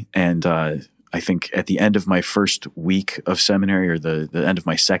seminary, and I think at the end of my first week of seminary, or the end of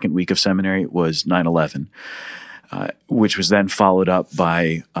my second week of seminary, was 9/11, which was then followed up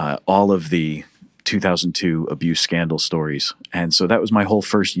by all of the 2002 abuse scandal stories. And so that was my whole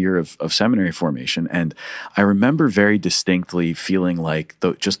first year of seminary formation. And I remember very distinctly feeling like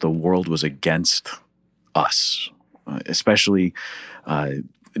just the world was against us, especially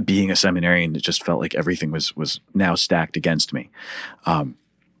being a seminarian. It just felt like everything was now stacked against me. And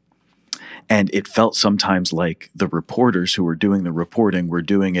it felt sometimes like the reporters who were doing the reporting were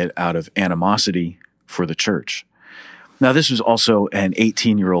doing it out of animosity for the church. Now, this was also an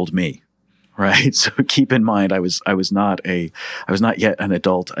 18-year-old me. Right. So keep in mind, I was not yet an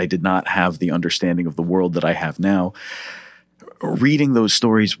adult. I did not have the understanding of the world that I have now. Reading those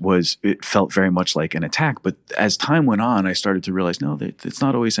stories it felt very much like an attack. But as time went on, I started to realize, no, it's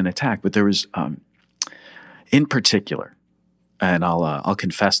not always an attack. But there was, in particular, and I'll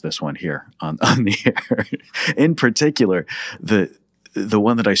confess this one here on the air. In particular, the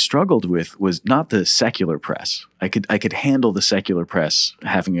one that I struggled with was not the secular press. I could handle the secular press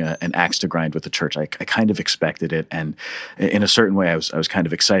having an axe to grind with the church. I kind of expected it, and in a certain way, I was kind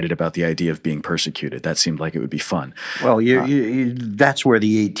of excited about the idea of being persecuted. That seemed like it would be fun. Well, that's where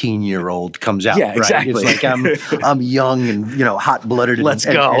the 18-year-old comes out. Yeah, exactly. Right? It's like I'm young and hot-blooded. Let's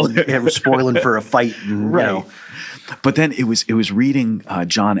go. And we're spoiling for a fight. And, right. But then it was reading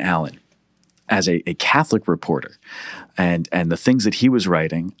John Allen as a Catholic reporter, and the things that he was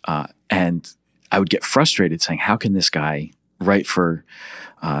writing, and I would get frustrated saying, how can this guy write for,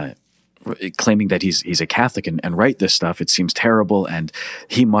 claiming that he's a Catholic and write this stuff? It seems terrible, and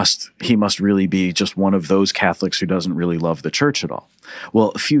he must really be just one of those Catholics who doesn't really love the church at all.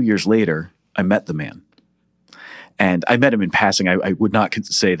 Well, a few years later, I met the man. And I met him in passing. I would not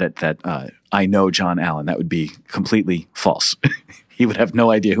say that I know John Allen. That would be completely false. He would have no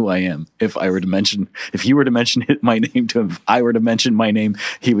idea who I am if you were to mention my name to him. If I were to mention my name,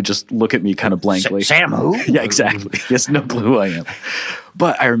 he would just look at me kind of blankly. Sam who? Yeah, exactly. He has no clue who I am.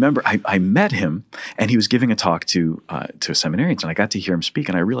 But I remember I met him, and he was giving a talk to seminarians, and I got to hear him speak,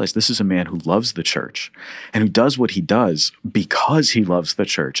 and I realized this is a man who loves the church and who does what he does because he loves the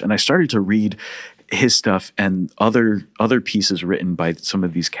church. And I started to read his stuff and other pieces written by some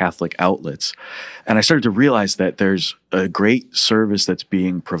of these Catholic outlets. And I started to realize that there's a great service that's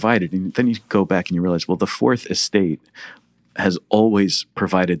being provided. And then you go back and you realize, well, the Fourth Estate has always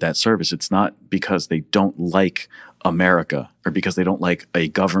provided that service. It's not because they don't like America or because they don't like a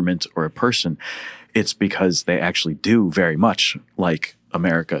government or a person. It's because they actually do very much like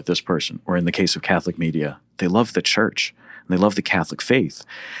America, this person. Or in the case of Catholic media, they love the church. They love the Catholic faith.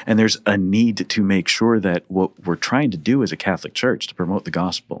 And there's a need to make sure that what we're trying to do as a Catholic church, to promote the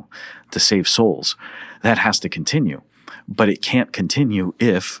gospel, to save souls, that has to continue. But it can't continue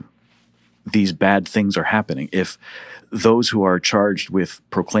if these bad things are happening, if those who are charged with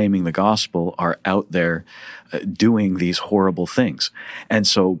proclaiming the gospel are out there doing these horrible things. And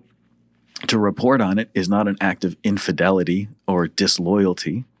so to report on it is not an act of infidelity or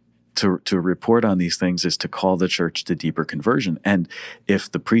disloyalty. To report on these things is to call the church to deeper conversion. And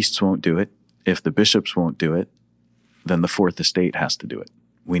if the priests won't do it, if the bishops won't do it, then the Fourth Estate has to do it.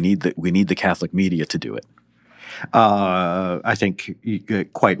 We need the Catholic media to do it. I think you're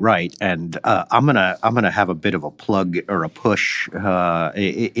quite right, and I'm gonna have a bit of a plug or a push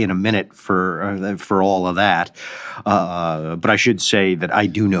in a minute for all of that. But I should say that I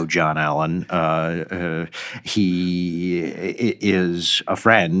do know John Allen. He is a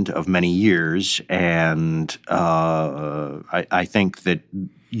friend of many years, and I think that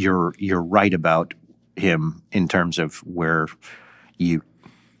you're right about him in terms of where you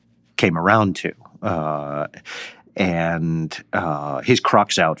came around to. And his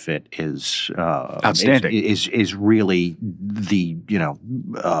Crux outfit is outstanding. Is really the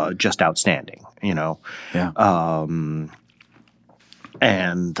just outstanding. Yeah.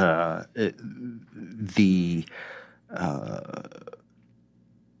 And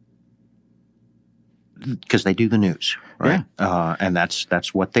because they do the news, right? Yeah. And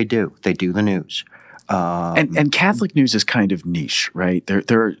that's what they do. They do the news. And Catholic news is kind of niche, right?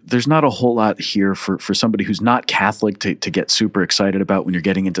 There's not a whole lot here for somebody who's not Catholic to get super excited about when you're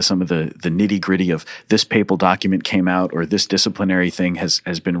getting into some of the nitty gritty of this papal document came out or this disciplinary thing has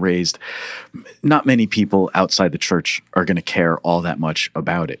been raised. Not many people outside the church are going to care all that much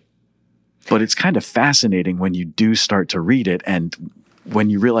about it. But it's kind of fascinating when you do start to read it and when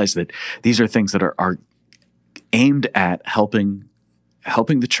you realize that these are things that are aimed at helping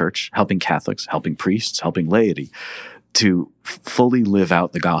the church, helping Catholics, helping priests, helping laity to fully live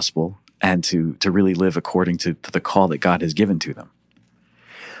out the gospel and to really live according to the call that God has given to them.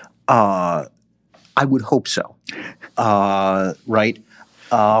 I would hope so, right?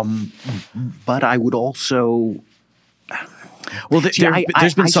 But I would also. Well,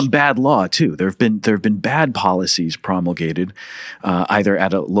 there's been some bad law too. There have been bad policies promulgated, either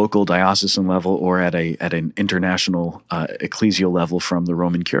at a local diocesan level or at an international ecclesial level from the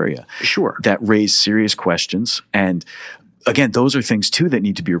Roman Curia. Sure, that raise serious questions. And again, those are things too that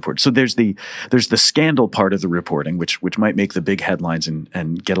need to be reported. So there's the scandal part of the reporting, which might make the big headlines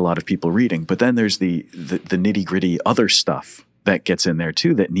and get a lot of people reading. But then there's the nitty gritty other stuff that gets in there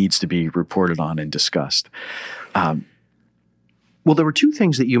too that needs to be reported on and discussed. Well, there were two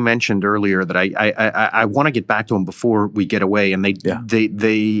things that you mentioned earlier that I want to get back to them before we get away, and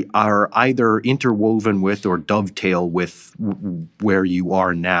they are either interwoven with or dovetail with where you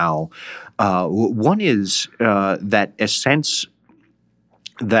are now. One is that a sense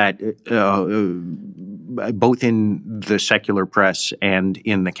that both in the secular press and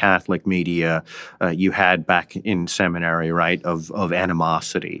in the Catholic media, you had back in seminary, right, of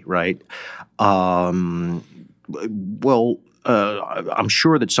animosity, right? I'm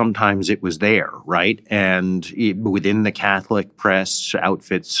sure that sometimes it was there, right? And within the Catholic press,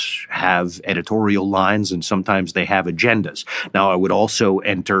 outfits have editorial lines and sometimes they have agendas. Now, I would also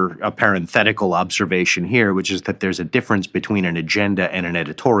enter a parenthetical observation here, which is that there's a difference between an agenda and an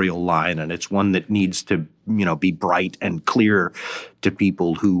editorial line, and it's one that needs to be bright and clear to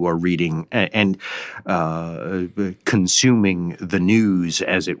people who are reading and consuming the news,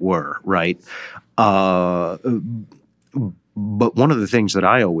 as it were, right? But one of the things that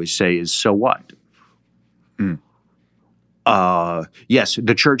I always say is, so what? Yes,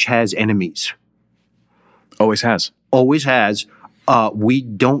 the church has enemies. Always has. Always has. We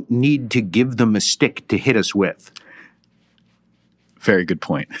don't need to give them a stick to hit us with. Very good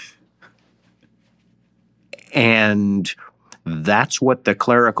point. And that's what the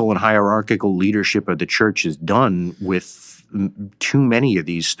clerical and hierarchical leadership of the church has done with too many of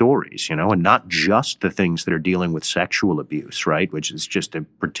these stories, and not just the things that are dealing with sexual abuse, right, which is just a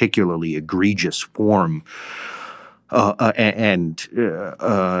particularly egregious form and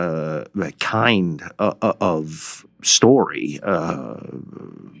kind of story.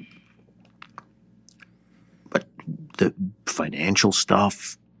 But the financial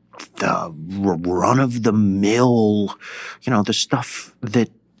stuff, the run-of-the-mill, the stuff that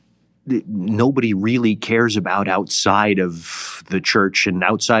nobody really cares about outside of the church and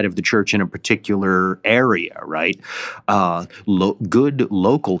outside of the church in a particular area, right? Good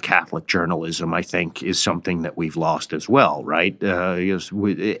local Catholic journalism, I think, is something that we've lost as well, right? Do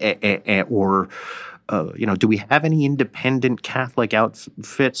we have any independent Catholic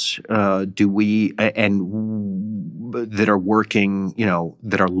outfits? Do we that are working,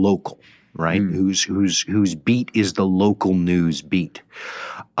 that are local, right? Whose beat is the local news beat?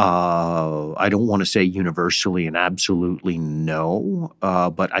 I don't want to say universally and absolutely no,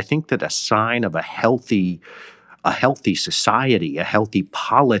 but I think that a sign of a healthy society, a healthy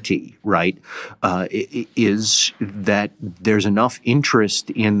polity, right, is that there's enough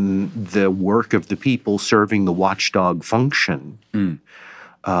interest in the work of the people serving the watchdog function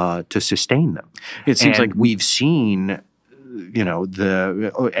to sustain them. It seems like we've seen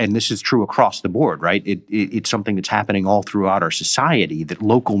and this is true across the board, right? It's something that's happening all throughout our society, that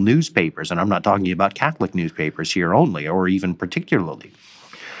local newspapers, and I'm not talking about Catholic newspapers here only, or even particularly,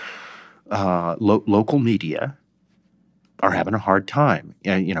 local media are having a hard time,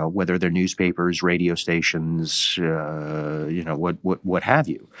 whether they're newspapers, radio stations, what have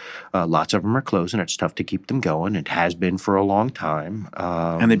you. Lots of them are closing. It's tough to keep them going. It has been for a long time.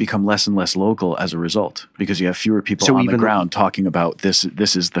 And they become less and less local as a result, because you have fewer people on the ground talking about this.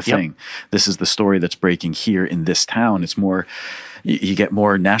 This is the thing. This is the story that's breaking here in this town. It's more, you get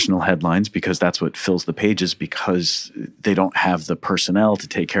more national headlines because that's what fills the pages, because they don't have the personnel to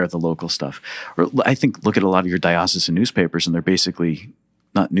take care of the local stuff. Or I think, look at a lot of your diocesan newspapers, and they're basically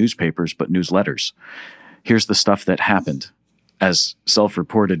not newspapers, but newsletters. Here's the stuff that happened as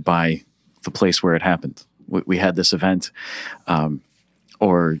self-reported by the place where it happened. We had this event,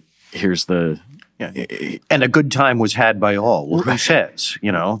 or here's the... Yeah. And a good time was had by all. Well, who says?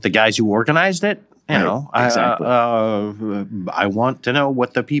 The guys who organized it? Exactly. I want to know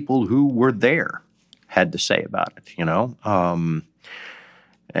what the people who were there had to say about it.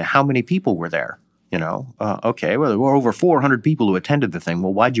 How many people were there? Okay, well, there were over 400 people who attended the thing.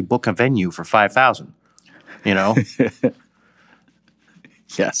 Well, why'd you book a venue for 5,000?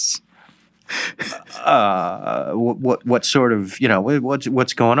 Yes. What sort of,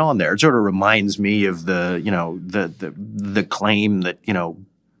 what's going on there? It sort of reminds me of the claim that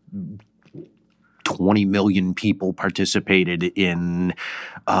 20 million people participated in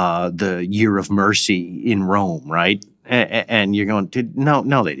the Year of Mercy in Rome, right? And you're going,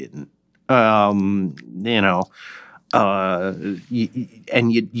 no, they didn't.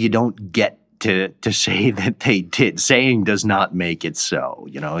 You don't get to say that they did. Saying does not make it so.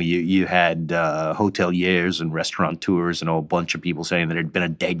 You had hoteliers and restaurateurs and a whole bunch of people saying that it had been a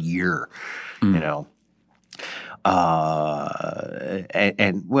dead year.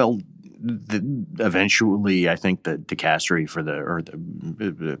 Eventually, I think the dicastery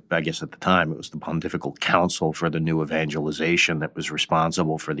I guess at the time it was the Pontifical Council for the New Evangelization that was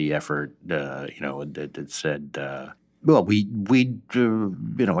responsible for the effort. That said, we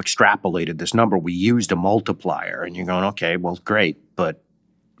extrapolated this number. We used a multiplier, and you're going, okay, well, great, but.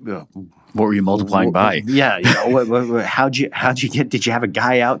 What were you multiplying by? Yeah, how'd you get? Did you have a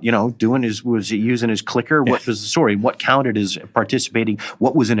guy out, was he using his clicker? What was the story? What counted as participating?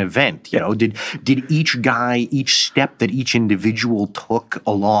 What was an event? Did each step that each individual took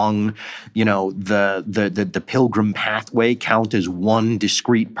along, the pilgrim pathway count as one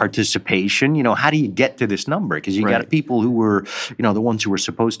discrete participation? How do you get to this number? Because you got people who were, the ones who were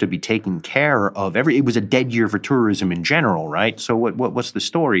supposed to be taking care of it was a dead year for tourism in general, right? So what's the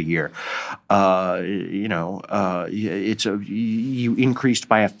story here? You increased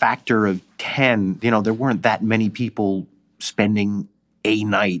by a factor of 10. There weren't that many people spending a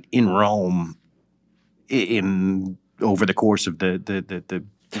night in Rome over the course of this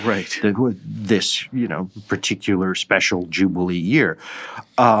particular special Jubilee year,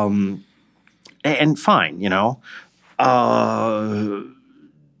 and fine,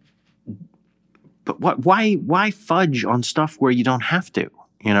 but why fudge on stuff where you don't have to?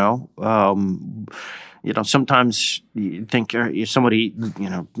 Sometimes you think somebody,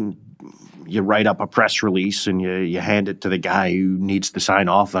 you write up a press release and you hand it to the guy who needs to sign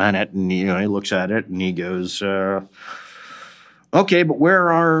off on it, and he looks at it and he goes, okay, but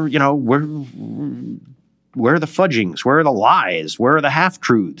where are the fudgings? Where are the lies? Where are the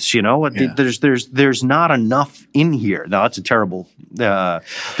half-truths? There's not enough in here. Now, that's a terrible. But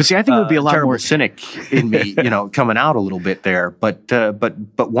see, I think it would be a lot more cynic in me, coming out a little bit there. But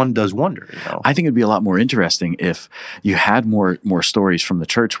one does wonder. I think it'd be a lot more interesting if you had more stories from the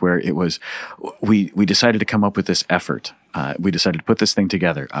church where it was, we decided to come up with this effort. We decided to put this thing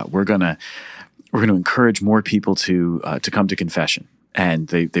together. We're gonna encourage more people to come to confession. And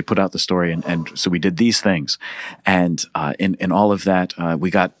they put out the story, and so we did these things, and in all of that, we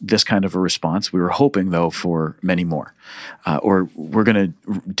got this kind of a response. We were hoping, though, for many more, or we're going to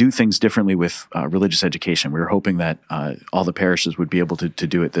do things differently with religious education. We were hoping that all the parishes would be able to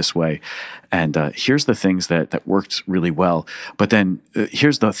do it this way, and here's the things that worked really well. But then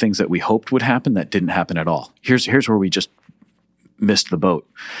here's the things that we hoped would happen that didn't happen at all. Here's where we just missed the boat.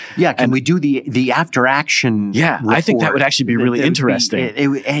 Yeah, can we do the after action? Yeah, report? I think that would actually be really interesting.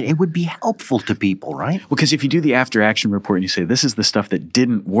 It would be helpful to people, right? Well, because if you do the after action report and you say this is the stuff that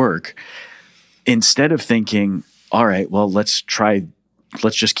didn't work, instead of thinking, all right, well, let's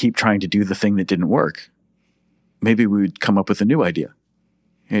just keep trying to do the thing that didn't work, maybe we would come up with a new idea.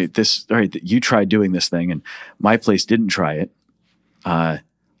 Hey, all right, you tried doing this thing and my place didn't try it.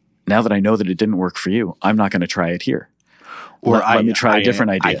 Now that I know that it didn't work for you, I'm not going to try it here. Or let me try a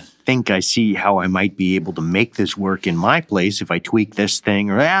different idea. I think I see how I might be able to make this work in my place if I tweak this thing,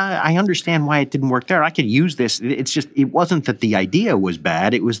 or I understand why it didn't work there. I could use this. It's just, it wasn't that the idea was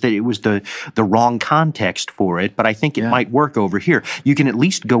bad. It was that it was the wrong context for it, but I think it might work over here. You can at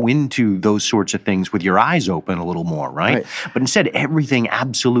least go into those sorts of things with your eyes open a little more, right? But instead, everything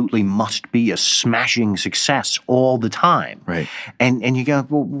absolutely must be a smashing success all the time. Right. And you go,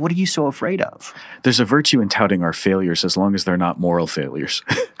 well, what are you so afraid of? There's a virtue in touting our failures as long as they're not moral failures.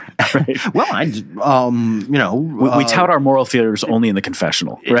 Right? Well, we tout our moral failures only in the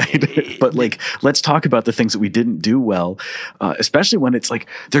confessional, right? But like, let's talk about the things that we didn't do well, especially when it's like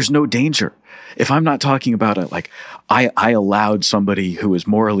there's no danger. If I'm not talking about it, like I allowed somebody who is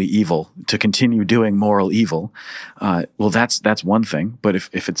morally evil to continue doing moral evil, well, that's one thing. But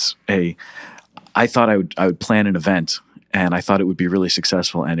if it's I thought I would plan an event and I thought it would be really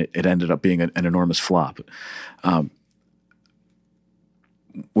successful, and it ended up being an enormous flop.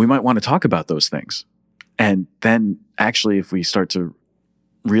 We might want to talk about those things. And then actually, if we start to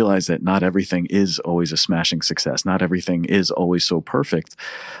realize that not everything is always a smashing success, not everything is always so perfect,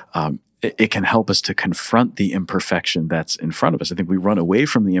 it can help us to confront the imperfection that's in front of us. I think we run away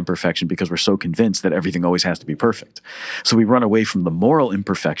from the imperfection because we're so convinced that everything always has to be perfect. So we run away from the moral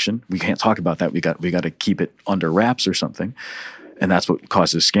imperfection. We can't talk about that. We got to keep it under wraps or something. And that's what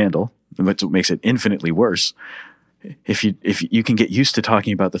causes scandal. And that's what makes it infinitely worse. If you can get used to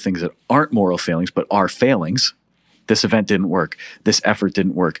talking about the things that aren't moral failings but are failings, this event didn't work, this effort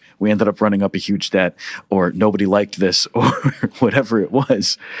didn't work, we ended up running up a huge debt, or nobody liked this, or whatever it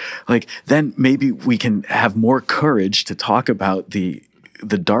was, like then maybe we can have more courage to talk about the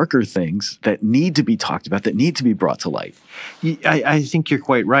darker things that need to be talked about, that need to be brought to light. I think you're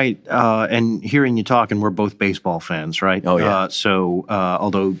quite right. And hearing you talk, and we're both baseball fans, right? Oh, yeah. So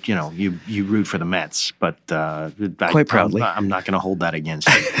although, you root for the Mets, but quite proudly. I'm not going to hold that against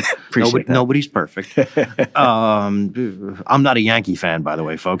you. Appreciate that. Nobody's perfect. I'm not a Yankee fan, by the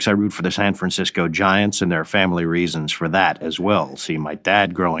way, folks. I root for the San Francisco Giants, and there are family reasons for that as well. See, my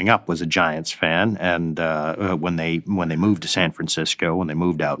dad growing up was a Giants fan, and when they moved to San Francisco, when they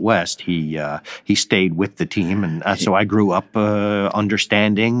moved out west, he stayed with the team, and so I grew up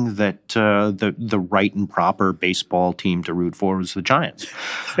understanding that the right and proper baseball team to root for was the Giants.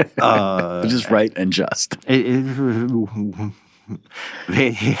 Which is right and just.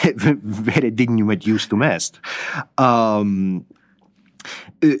 Very dignum et justum est.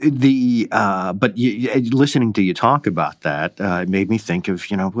 But listening to you talk about that made me think of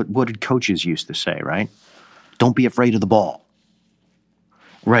what did coaches used to say, right? Don't be afraid of the ball.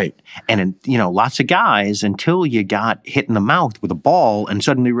 Right. And, lots of guys, until you got hit in the mouth with a ball and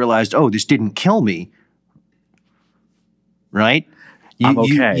suddenly realized, oh, this didn't kill me, right? I'm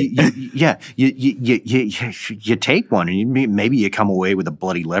okay. You take one, and maybe you come away with a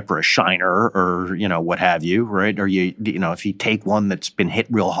bloody lip or a shiner or, what have you, right? Or, if you take one that's been hit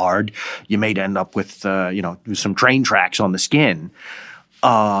real hard, you may end up with, some train tracks on the skin.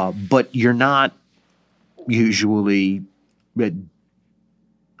 But you're not usually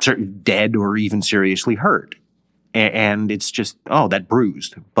dead or even seriously hurt. And it's just, that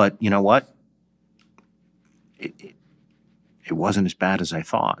bruised. But you know what? It wasn't as bad as I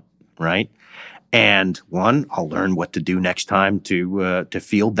thought, right? And one, I'll learn what to do next time to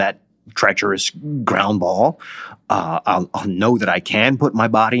field that treacherous ground ball. I'll know that I can put my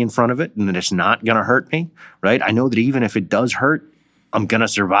body in front of it and that it's not going to hurt me, right? I know that even if it does hurt, I'm going to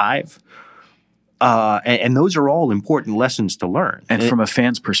survive. And those are all important lessons to learn. And from a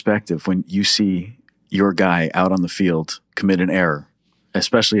fan's perspective, when you see your guy out on the field commit an error,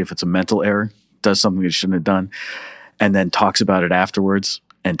 especially if it's a mental error, does something he shouldn't have done, and then talks about it afterwards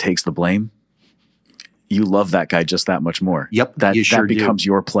and takes the blame, you love that guy just that much more. Yep, that sure becomes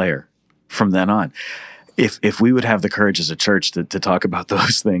your player from then on. If we would have the courage as a church to talk about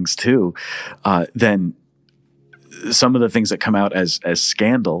those things too, then some of the things that come out as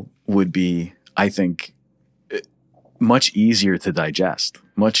scandal would be, I think, much easier to digest,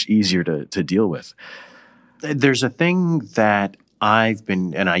 much easier to deal with. There's a thing that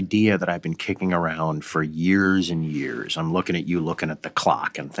an idea that I've been kicking around for years and years. I'm looking at you looking at the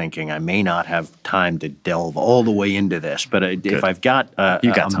clock and thinking I may not have time to delve all the way into this, but if I've got a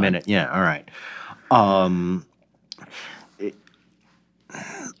minute. Yeah, all right. I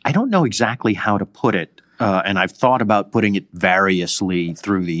don't know exactly how to put it. And I've thought about putting it variously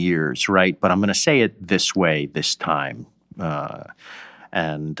through the years, right? But I'm going to say it this way this time. Well,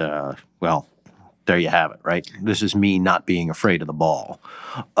 there you have it, right? This is me not being afraid of the ball,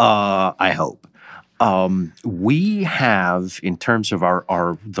 I hope. We have, in terms of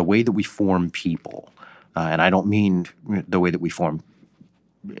the way that we form people, And I don't mean the way that we form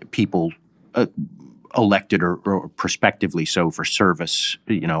people elected or prospectively so for service,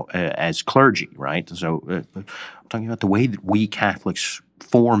 as clergy, right? So I'm talking about the way that we Catholics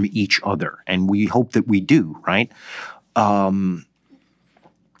form each other, and we hope that we do, right? Over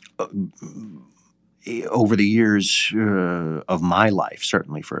the years of my life,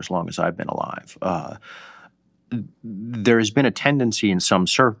 certainly for as long as I've been alive, there has been a tendency in some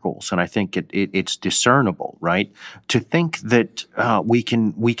circles, and I think it's discernible, right, to think that we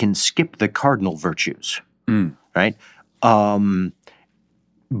can skip the cardinal virtues, right?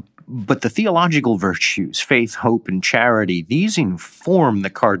 But the theological virtues, faith, hope, and charity, these inform the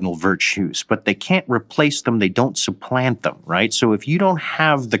cardinal virtues, but they can't replace them. They don't supplant them, right? So if you don't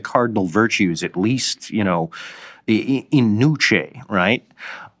have the cardinal virtues, at least, in nuce, right?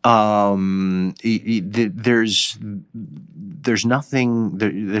 There's nothing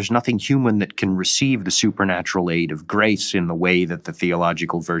human that can receive the supernatural aid of grace in the way that the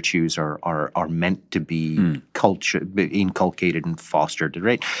theological virtues are meant to be inculcated and fostered,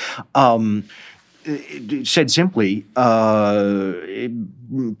 right? Said simply,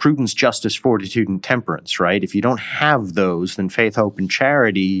 prudence, justice, fortitude, and temperance, right? If you don't have those, then faith, hope, and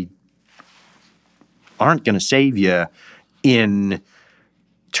charity aren't going to save you in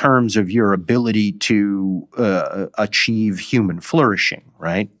terms of your ability to achieve human flourishing,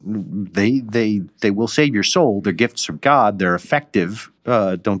 right? They will save your soul. They're gifts of God. They're effective.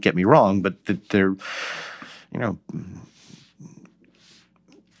 Don't get me wrong, but they're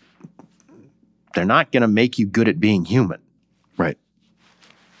not going to make you good at being human. Right.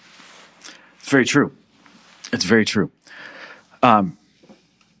 It's very true. It's very true.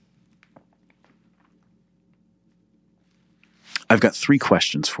 I've got 3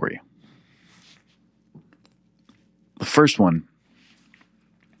 questions for you. The first one,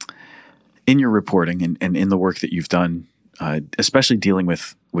 in your reporting and in the work that you've done, especially dealing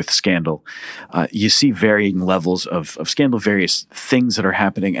with scandal, you see varying levels of scandal, various things that are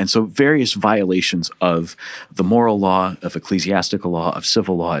happening, and so various violations of the moral law, of ecclesiastical law, of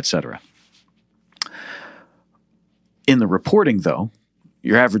civil law, etc. In the reporting, though,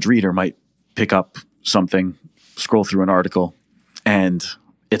 your average reader might pick up something, scroll through an article, and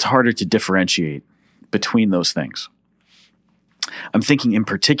it's harder to differentiate between those things. I'm thinking in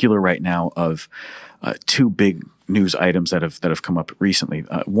particular right now of 2 big news items that have come up recently.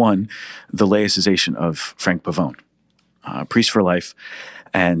 One, the laicization of Frank Pavone, priest for life,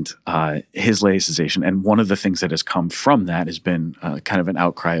 and his laicization. And one of the things that has come from that has been kind of an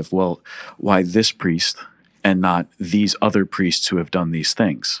outcry of, well, why this priest and not these other priests who have done these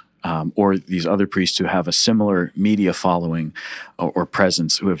things? Or these other priests who have a similar media following or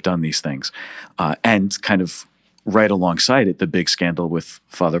presence who have done these things. And kind of right alongside it, the big scandal with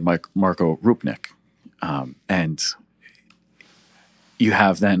Father Marco Rupnik. And you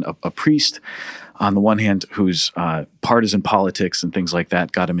have then a priest, on the one hand, whose partisan politics and things like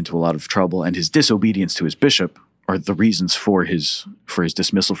that got him into a lot of trouble, and his disobedience to his bishop are the reasons for his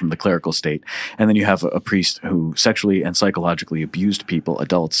dismissal from the clerical state. And then you have a priest who sexually and psychologically abused people,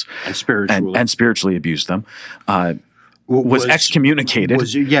 adults, and spiritually abused them. Was excommunicated.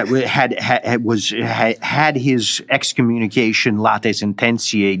 Had his excommunication late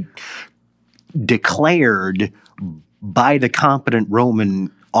sententiae declared by the competent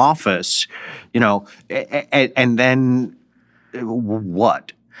Roman office, and then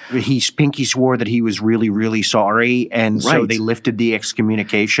what? He pinky swore that he was really, really sorry, and so they lifted the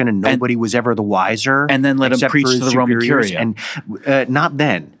excommunication, and nobody was ever the wiser. And then let him preach to the Roman Curia. And not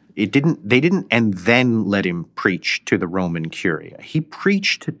then. They didn't, and then let him preach to the Roman Curia. He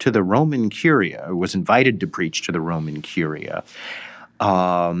preached to the Roman Curia, or was invited to preach to the Roman Curia,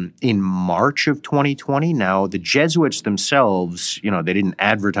 in March of 2020. Now, the Jesuits themselves, they didn't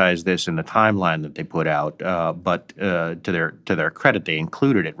advertise this in the timeline that they put out, but to their credit, they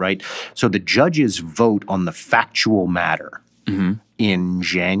included it, right? So the judges vote on the factual matter in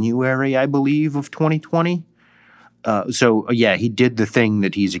January, I believe, of 2020. He did the thing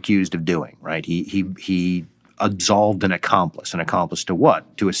that he's accused of doing, right? He absolved an accomplice to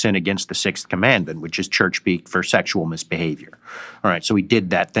what? To a sin against the 6th commandment, which is church speak for sexual misbehavior. All right, so he did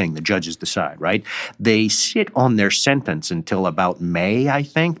that thing. The judges decide, right? They sit on their sentence until about May, I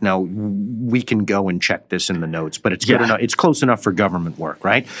think. Now, we can go and check this in the notes, but it's good enough. It's close enough for government work,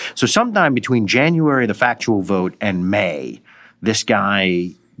 right? So sometime between January, the factual vote, and May, this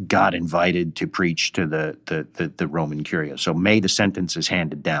guy got invited to preach to the Roman Curia. So May, the sentence is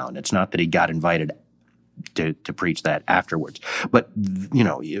handed down. It's not that he got invited to preach that afterwards. But,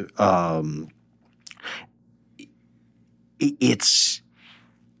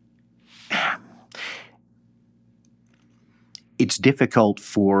 it's difficult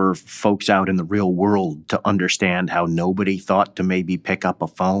for folks out in the real world to understand how nobody thought to maybe pick up a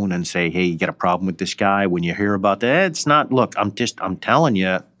phone and say, hey, you got a problem with this guy. When you hear about that, it's not, look, I'm telling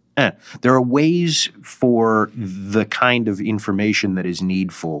you, there are ways for the kind of information that is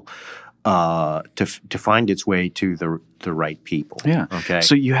needful to find its way to the right people. Yeah. Okay.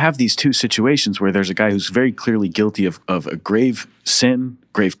 So you have these two situations where there's a guy who's very clearly guilty of a grave sin,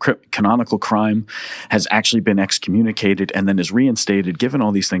 grave canonical crime, has actually been excommunicated and then is reinstated, given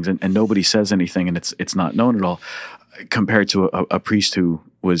all these things, and nobody says anything, and it's not known at all, compared to a priest who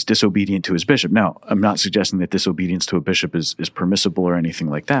was disobedient to his bishop. Now, I'm not suggesting that disobedience to a bishop is permissible or anything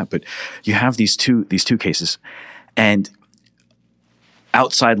like that, but you have these two cases, and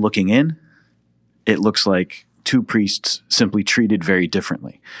outside looking in, it looks like two priests simply treated very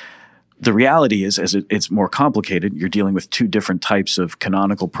differently. The reality is, as it's more complicated, you're dealing with two different types of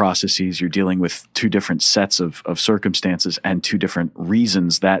canonical processes. You're dealing with two different sets of circumstances and two different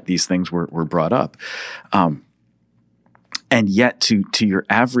reasons that these things were brought up. And yet, to your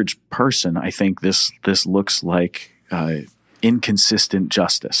average person, I think this looks like inconsistent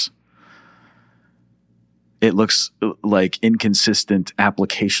justice. It looks like inconsistent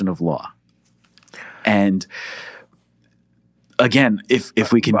application of law. And again,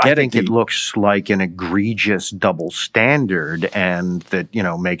 if we can get I think it looks like an egregious double standard, and that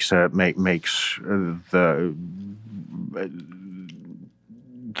makes the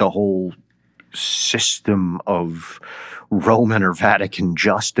whole system of Roman or Vatican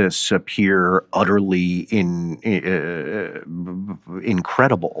justice appear utterly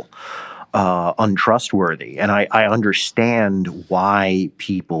incredible. Untrustworthy. And I understand why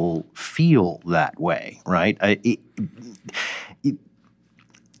people feel that way, right?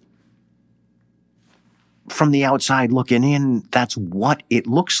 From the outside looking in, that's what it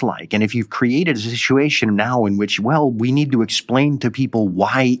looks like. And if you've created a situation now in which, well, we need to explain to people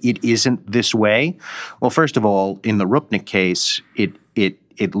why it isn't this way. Well, first of all, in the Rupnik case, it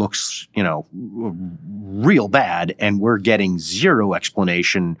looks, real bad, and we're getting zero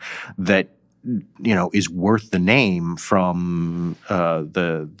explanation that, is worth the name from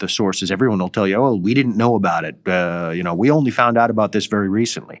the sources. Everyone will tell you, oh, we didn't know about it. We only found out about this very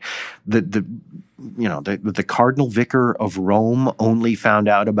recently. The Cardinal Vicar of Rome only found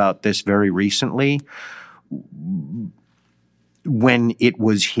out about this very recently, when it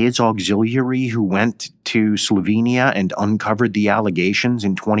was his auxiliary who went to Slovenia and uncovered the allegations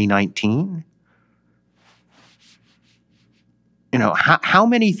in 2019? How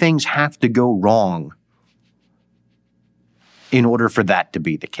many things have to go wrong in order for that to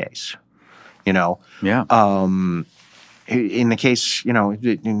be the case? Yeah. In the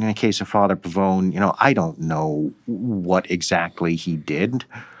case of Father Pavone, I don't know what exactly he did.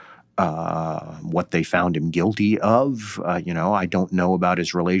 What they found him guilty of. I don't know about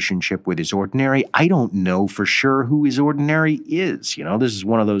his relationship with his ordinary. I don't know for sure who his ordinary is. This is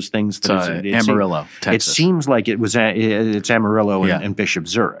one of those things that it's Amarillo, Texas. It seems like it's Amarillo and Bishop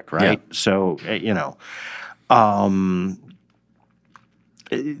Zurich, right? Yeah. So,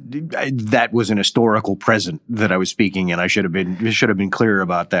 that was an historical present that I was speaking in. I should have been clear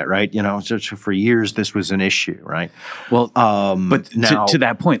about that, right? So for years this was an issue, right? Well, but now, to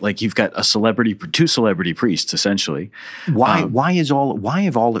that point, like, you've got two celebrity priests essentially. Why is all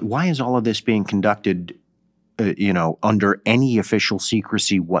of this being conducted? Under any official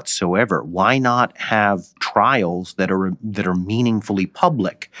secrecy whatsoever? Why not have trials that are meaningfully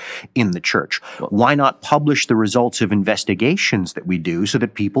public in the church? Why not publish the results of investigations that we do so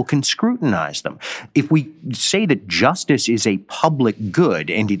that people can scrutinize them? If we say that justice is a public good,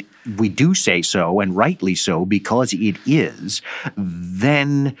 and we do say so, and rightly so, because it is,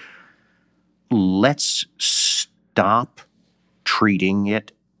 then let's stop treating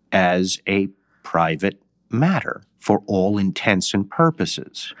it as a private matter for all intents and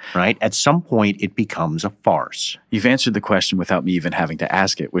purposes, right? At some point, it becomes a farce. You've answered the question without me even having to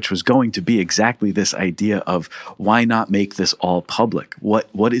ask it, which was going to be exactly this idea of, why not make this all public?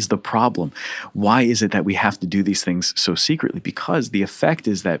 What is the problem? Why is it that we have to do these things so secretly? Because the effect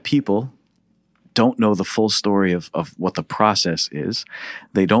is that people don't know the full story of what the process is.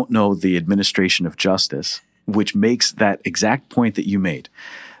 They don't know the administration of justice, which makes that exact point that you made,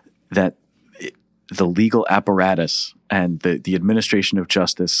 that the legal apparatus and the administration of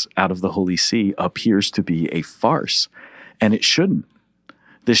justice out of the Holy See appears to be a farce, and it shouldn't.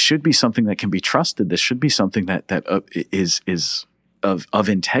 This should be something that can be trusted. This should be something that is of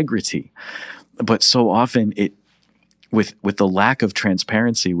integrity. But so often with the lack of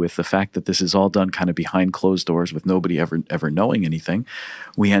transparency, with the fact that this is all done kind of behind closed doors with nobody ever knowing anything,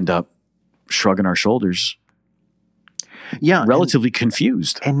 we end up shrugging our shoulders Yeah, relatively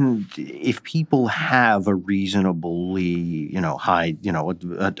confused. And if people have a reasonably, high,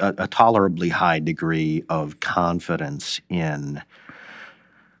 a tolerably high degree of confidence in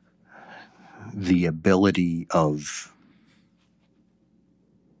the ability of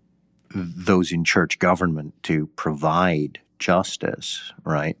those in church government to provide justice,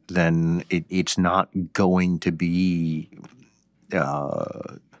 right, then it's not going to be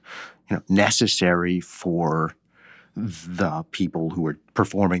necessary for the people who are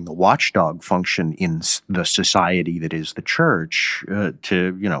performing the watchdog function in the society that is the church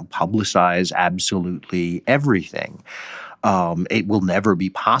to publicize absolutely everything. It will never be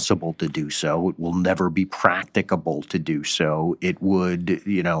possible to do so. It will never be practicable to do so. It would,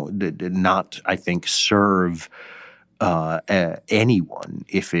 not, I think, serve anyone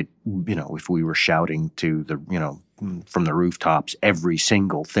if if we were shouting to from the rooftops every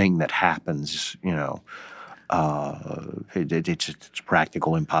single thing that happens, it's a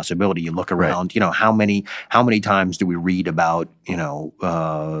practical impossibility. You look around, Right. How many times do we read about,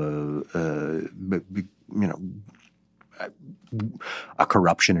 a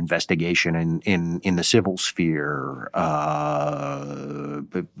corruption investigation in the civil sphere,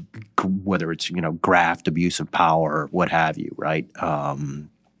 whether it's graft, abuse of power, what have you, right?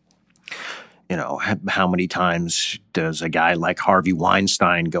 How many times does a guy like Harvey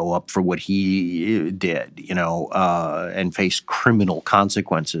Weinstein go up for what he did, and face criminal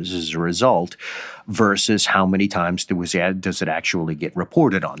consequences as a result, versus how many times does it actually get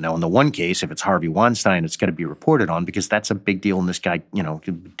reported on? Now, in the one case, if it's Harvey Weinstein, it's going to be reported on because that's a big deal, and this guy,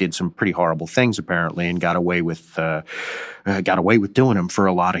 did some pretty horrible things apparently and got away with doing them for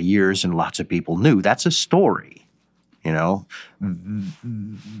a lot of years, and lots of people knew. That's a story. That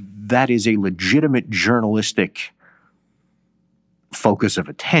is a legitimate journalistic focus of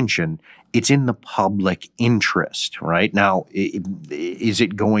attention. It's in the public interest, right? Now, is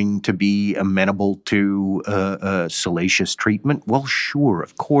it going to be amenable to salacious treatment? Well, sure,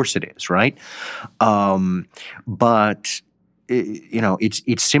 of course it is, right? But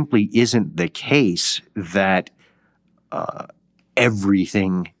it simply isn't the case that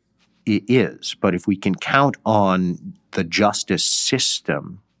everything is. But if we can count on the justice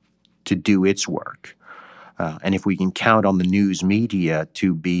system to do its work, and if we can count on the news media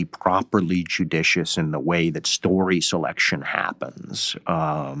to be properly judicious in the way that story selection happens,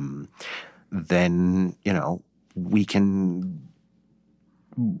 then, we can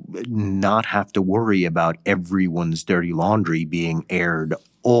not have to worry about everyone's dirty laundry being aired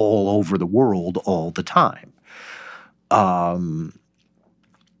all over the world all the time. And,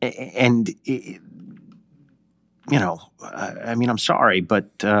 I'm sorry,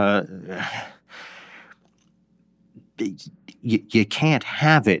 but you can't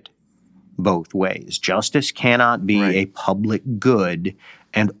have it both ways. Justice cannot be a public good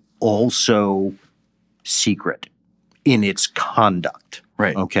and also secret in its conduct.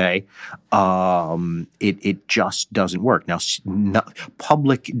 Right. Okay. It just doesn't work. Now,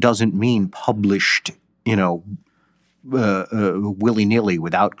 public doesn't mean published, willy-nilly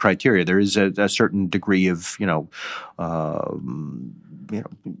without criteria. There is a certain degree of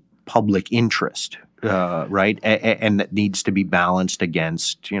public interest, right, and that needs to be balanced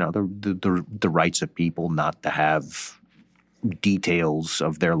against the rights of people not to have details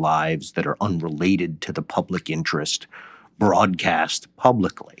of their lives that are unrelated to the public interest broadcast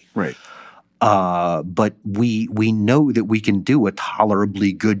publicly. Right. But we know that we can do a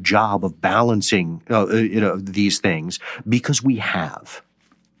tolerably good job of balancing these things because we have.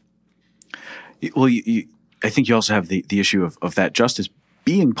 Well, I think you also have the issue of that justice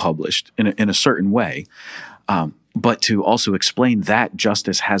being published in a certain way, but to also explain that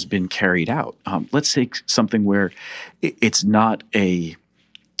justice has been carried out. Let's take something where it's not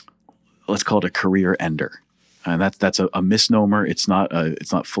let's call it a career ender. And that's a misnomer. It's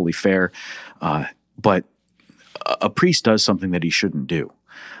not fully fair. But a priest does something that he shouldn't do.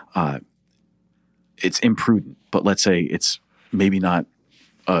 It's imprudent, but let's say it's maybe not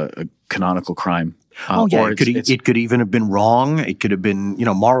a canonical crime. It could even have been wrong. It could have been,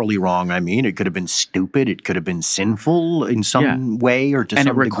 morally wrong. I mean, it could have been stupid. It could have been sinful in some way or to some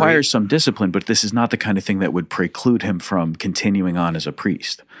degree. And it requires some discipline, but this is not the kind of thing that would preclude him from continuing on as a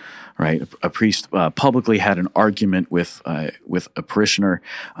priest. Right, a priest publicly had an argument with a parishioner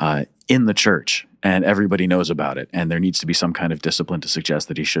in the church, and everybody knows about it. And there needs to be some kind of discipline to suggest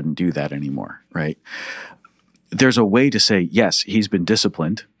that he shouldn't do that anymore. Right? There's a way to say, yes, he's been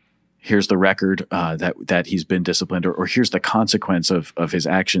disciplined. Here's the record that he's been disciplined, or here's the consequence of his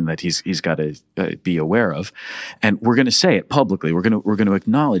action that he's got to be aware of, and we're going to say it publicly. We're going to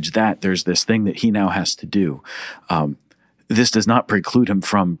acknowledge that there's this thing that he now has to do. this does not preclude him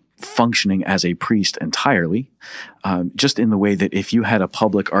from functioning as a priest entirely, just in the way that if you had a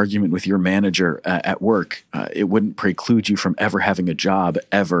public argument with your manager at work, it wouldn't preclude you from ever having a job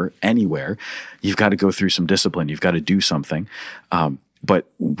ever anywhere. You've got to go through some discipline. You've got to do something. But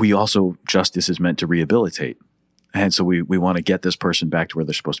justice is meant to rehabilitate. And so we want to get this person back to where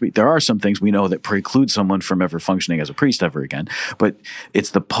they're supposed to be. There are some things we know that preclude someone from ever functioning as a priest ever again, but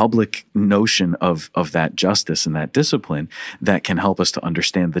it's the public notion of that justice and that discipline that can help us to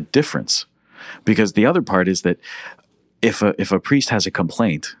understand the difference. Because the other part is that if a priest has a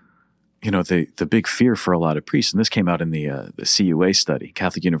complaint, the big fear for a lot of priests, and this came out in the CUA study.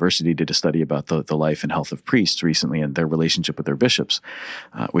 Catholic University did a study about the life and health of priests recently and their relationship with their bishops,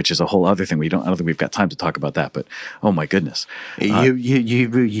 which is a whole other thing. I don't think we've got time to talk about that, but oh my goodness.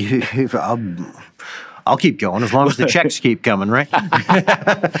 I'll keep going as long as the checks keep coming, right?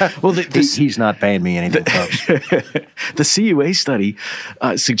 Well, he's not paying me anything, folks. The CUA study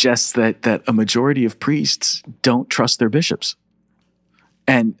suggests that a majority of priests don't trust their bishops.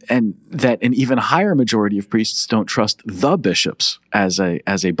 And that an even higher majority of priests don't trust the bishops as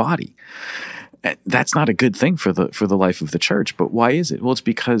a body. That's not a good thing for the life of the church. But why is it? Well, it's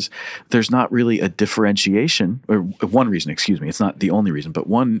because there's not really a differentiation, or one reason, excuse me. It's not the only reason, but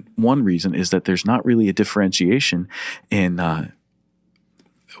one reason is that there's not really a differentiation in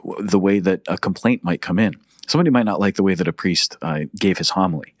the way that a complaint might come in. Somebody might not like the way that a priest gave his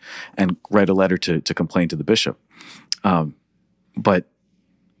homily and write a letter to complain to the bishop. But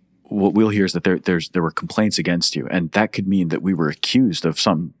what we'll hear is that there were complaints against you, and that could mean that we were accused of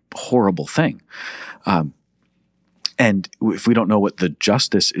some horrible thing. And if we don't know what the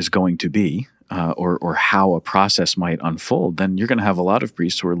justice is going to be, or how a process might unfold, then you're going to have a lot of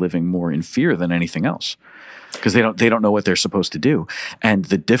priests who are living more in fear than anything else, because they don't know what they're supposed to do. And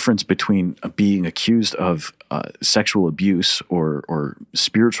the difference between being accused of sexual abuse or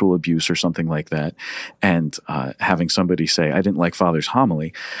spiritual abuse or something like that, and having somebody say, "I didn't like Father's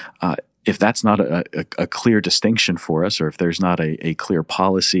homily," if that's not a clear distinction for us, or if there's not a clear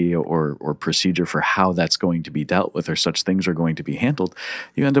policy or procedure for how that's going to be dealt with, or such things are going to be handled,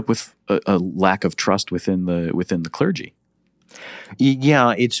 you end up with a lack of trust within the clergy.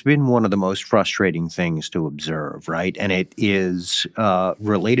 Yeah, it's been one of the most frustrating things to observe, right? And it is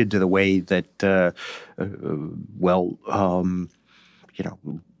related to the way that,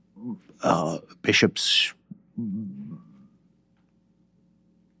 bishops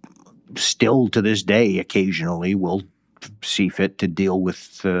still to this day occasionally will see fit to deal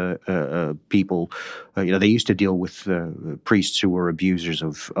with people. They used to deal with priests who were abusers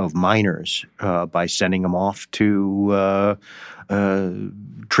of minors by sending them off to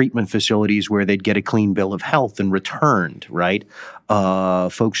treatment facilities where they'd get a clean bill of health and returned, right?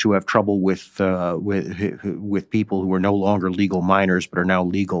 Folks who have trouble with people who are no longer legal minors but are now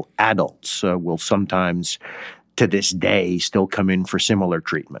legal adults will sometimes, to this day, still come in for similar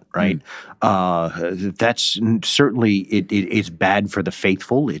treatment, right? That's certainly it's bad for the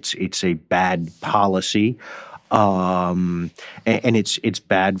faithful. It's a bad policy, and it's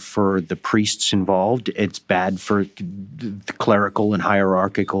bad for the priests involved. It's bad for the clerical and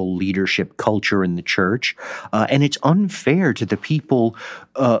hierarchical leadership culture in the church, and it's unfair to the people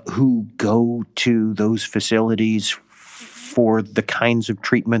who go to those facilities for the kinds of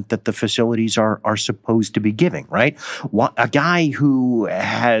treatment that the facilities are supposed to be giving, right? A guy who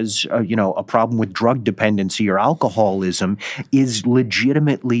has a problem with drug dependency or alcoholism is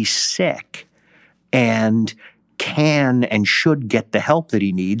legitimately sick and can and should get the help that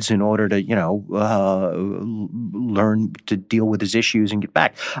he needs in order to, learn to deal with his issues and get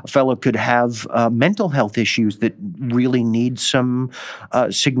back. A fellow could have mental health issues that really need some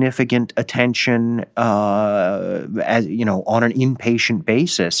significant attention, on an inpatient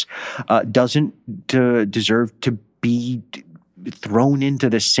basis. Doesn't deserve to be thrown into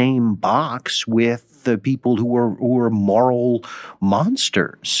the same box with the people who are moral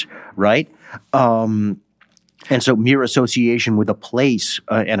monsters, right? And so mere association with a place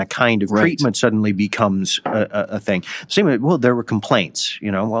and a kind of treatment suddenly becomes a thing. Same way, well, there were complaints,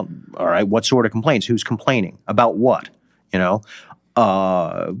 well, all right, what sort of complaints? Who's complaining? About what?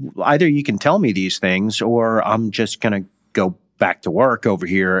 Either you can tell me these things or I'm just going to go back to work over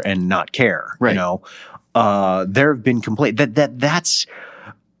here and not care, right. There have been complaints that's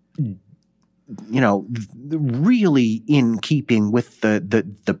really in keeping with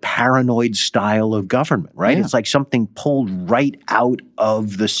the paranoid style of government, right? Yeah. It's like something pulled right out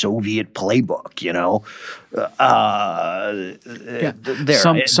of the Soviet playbook,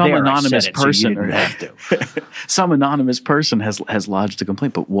 Some anonymous person, so have to. Some anonymous person has lodged a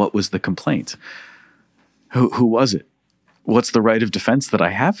complaint. But what was the complaint? Who was it? what's the right of defense that I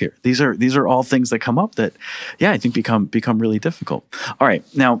have here? These are all things that come up that, I think become really difficult. All right.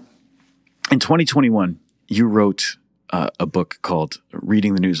 Now, in 2021, you wrote a book called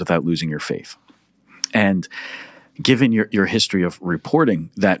Reading the News Without Losing Your Faith. And given your history of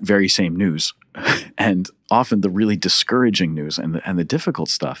reporting that very same news, and often the really discouraging news and the difficult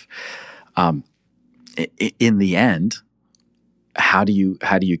stuff, in the end, how do you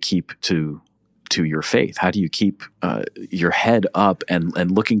keep to your faith? How do you keep your head up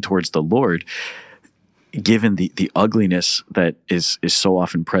and looking towards the Lord, given the ugliness that is so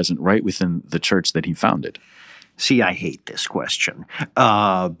often present right within the church that he founded? See, I hate this question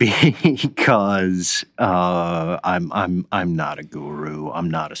because I'm not a guru.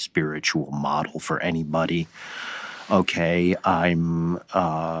 I'm not a spiritual model for anybody. Okay, I'm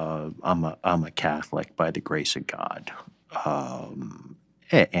a Catholic by the grace of God,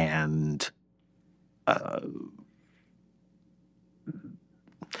 and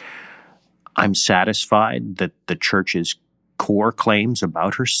I'm satisfied that the church's core claims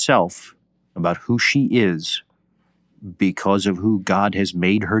about herself, about who she is, because of who God has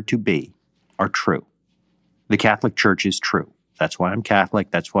made her to be, are true. The Catholic Church is true. That's why I'm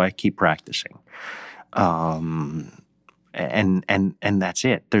Catholic. That's why I keep practicing. And that's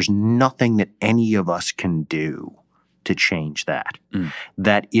it. There's nothing that any of us can do to change that.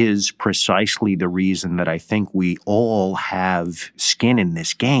 That is precisely the reason that I think we all have skin in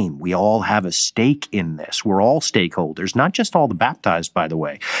this game. We all have a stake in this. We're all stakeholders, not just all the baptized, by the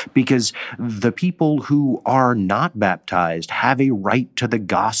way, because the people who are not baptized have a right to the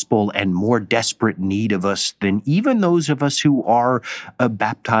gospel and more desperate need of us than even those of us who are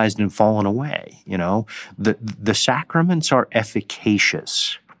baptized and fallen away. You know, the sacraments are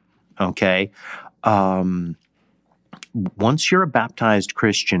efficacious. Okay. Once you're a baptized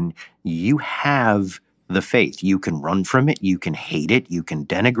Christian, you have the faith. You can run from it. You can hate it. You can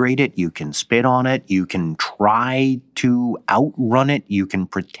denigrate it. You can spit on it. You can try to outrun it. You can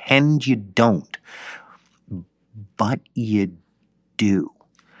pretend you don't. But you do.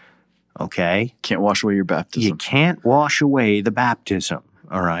 Okay? Can't wash away your baptism. You can't wash away the baptism.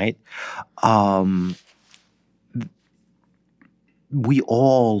 All right? We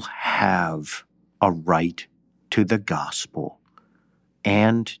all have a right to the gospel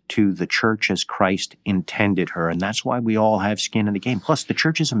and to the church as Christ intended her. And that's why we all have skin in the game. Plus, the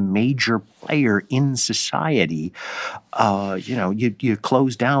church is a major player in society. You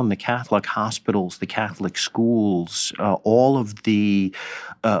close down the Catholic hospitals, the Catholic schools, all of the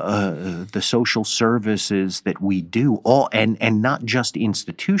social services that we do, all and not just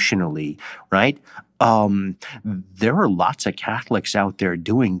institutionally, right? There are lots of Catholics out there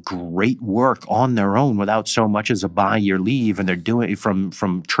doing great work on their own without so much as a by your leave, and they're doing it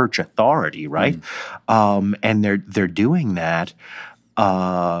from church authority, right? And they're doing that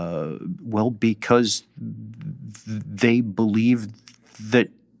because they believe that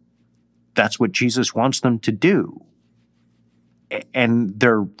that's what Jesus wants them to do, and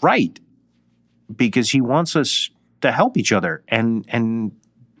they're right because he wants us to help each other and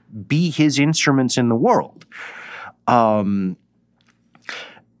be his instruments in the world. All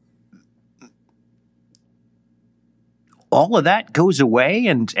of that goes away,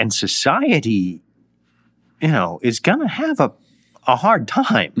 and society, is going to have a hard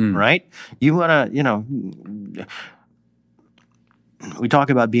time, right? You want to, we talk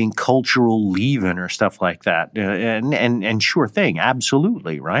about being cultural leaven or stuff like that, and sure thing,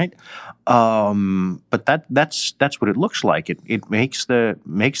 absolutely, right? But that's what it looks like. It makes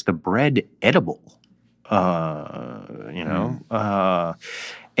the bread edible,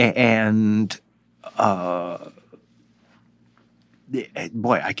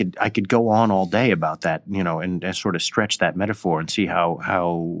 boy, I could go on all day about that, and sort of stretch that metaphor and see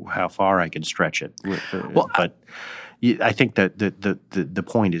how far I can stretch it. But I think that the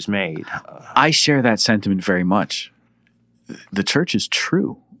point is made. I share that sentiment very much. The church is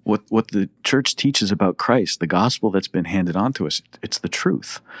true. What the church teaches about Christ, the gospel that's been handed on to us, it's the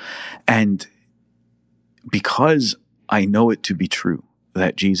truth. And because I know it to be true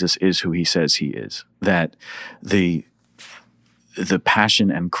that Jesus is who he says he is, that the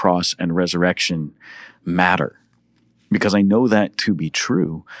passion and cross and resurrection matter, because I know that to be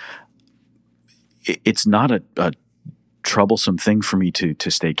true, it's not a troublesome thing for me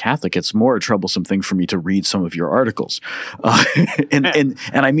to stay Catholic. It's more a troublesome thing for me to read some of your articles, and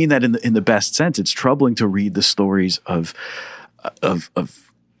I mean that in the best sense. It's troubling to read the stories of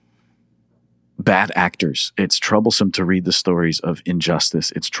bad actors. It's troublesome to read the stories of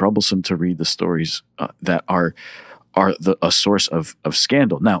injustice. It's troublesome to read the stories that are are a source of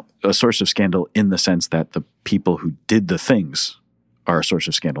scandal. Now, a source of scandal in the sense that the people who did the things are a source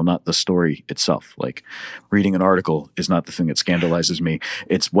of scandal, not the story itself. Like reading an article is not the thing that scandalizes me.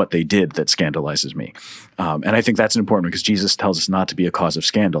 It's what they did that scandalizes me. And I think that's important because Jesus tells us not to be a cause of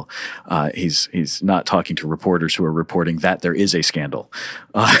scandal. He's not talking to reporters who are reporting that there is a scandal.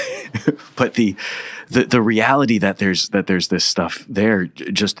 But the reality that there's this stuff there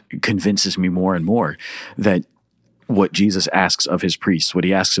just convinces me more and more that what Jesus asks of his priests, what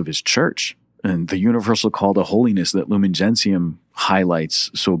he asks of his church, and the universal call to holiness that Lumen Gentium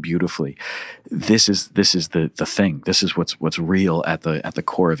highlights so beautifully. This is the thing. This is what's real at the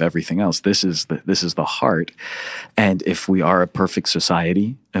core of everything else. This is the heart. And if we are a perfect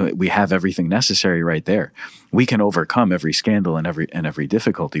society, we have everything necessary right there. We can overcome every scandal and every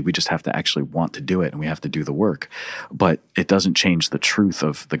difficulty. We just have to actually want to do it, and we have to do the work. But it doesn't change the truth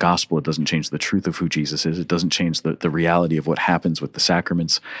of the gospel. It doesn't change the truth of who Jesus is. It doesn't change the reality of what happens with the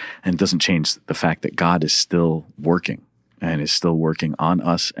sacraments, and it doesn't change the fact that God is still working and is still working on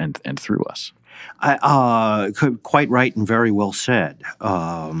us and through us. Quite right and very well said.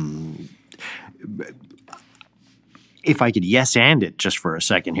 If I could yes and it just for a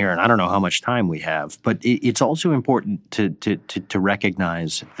second here, and I don't know how much time we have, but it's also important to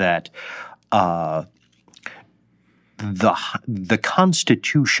recognize that the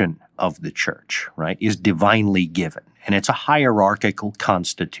constitution of the church, right, is divinely given, and it's a hierarchical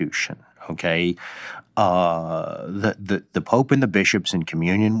constitution. Okay. The Pope and the bishops in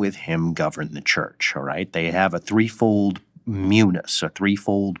communion with him govern the church, all right? They have a threefold munus, a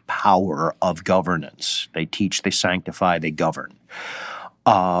threefold power of governance. They teach, they sanctify, they govern.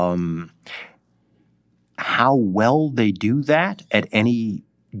 How well they do that at any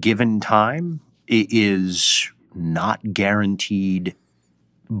given time is not guaranteed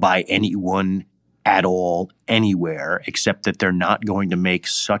by anyone at all, anywhere, except that they're not going to make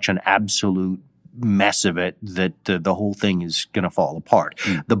such an absolute mess of it that the whole thing is going to fall apart.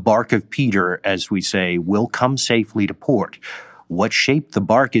 The bark of Peter, as we say, will come safely to port. What shape the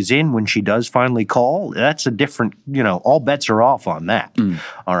bark is in when she does finally call, that's a different, all bets are off on that.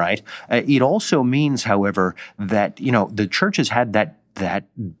 All right. It also means, however, that, the church has had that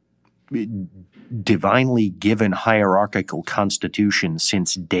divinely given hierarchical constitution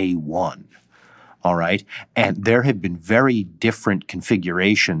since day one. All right. And there have been very different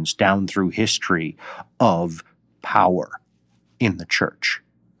configurations down through history of power in the church.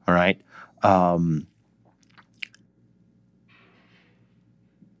 All right. And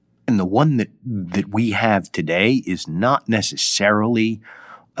the one that we have today is not necessarily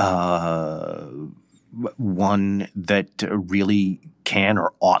one that really can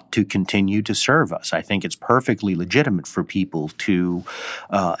or ought to continue to serve us. I think it's perfectly legitimate for people to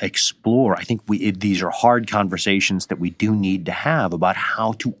explore. I think these are hard conversations that we do need to have about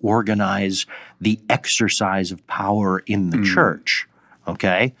how to organize the exercise of power in the church,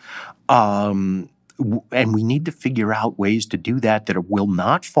 okay? And we need to figure out ways to do that will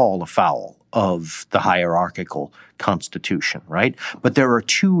not fall afoul of the hierarchical constitution, right? But there are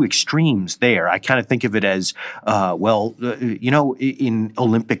two extremes there. I kind of think of it as, in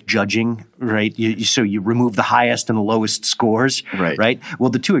Olympic judging, right? So you remove the highest and the lowest scores, right? Well,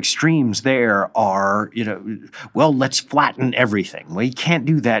 the two extremes there are, let's flatten everything. Well, you can't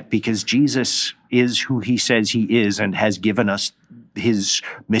do that because Jesus is who he says he is and has given us his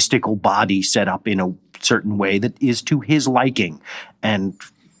mystical body set up in a certain way that is to his liking. And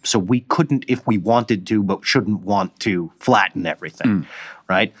so we couldn't, if we wanted to, but shouldn't want to, flatten everything,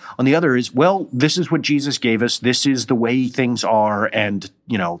 right? On the other is, this is what Jesus gave us. This is the way things are, and,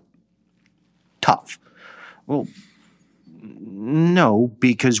 tough. Well, no,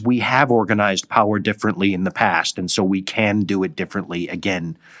 because we have organized power differently in the past, and so we can do it differently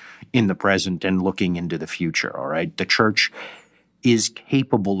again in the present and looking into the future, all right? The church is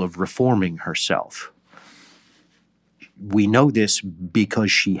capable of reforming herself. We know this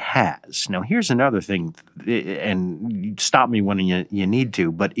because she has. Now, here's another thing, and stop me when you need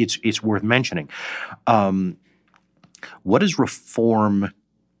to, but it's worth mentioning. What does reform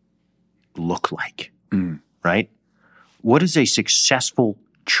look like, right? What does a successful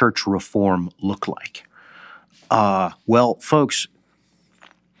church reform look like? Folks,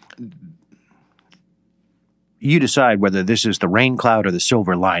 you decide whether this is the rain cloud or the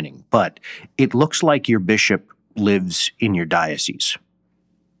silver lining, but it looks like your bishop lives in your diocese.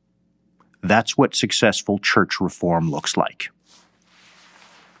 That's what successful church reform looks like.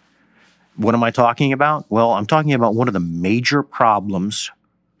 What am I talking about? Well, I'm talking about one of the major problems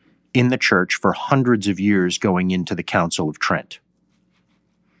in the church for hundreds of years going into the Council of Trent.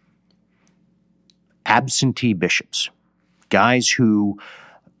 absentee bishops, guys who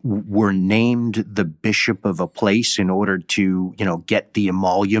were named the bishop of a place in order to, get the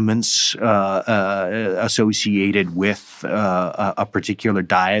emoluments associated with a particular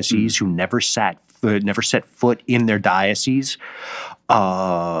diocese, who never set foot in their diocese,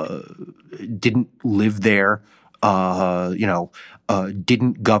 didn't live there,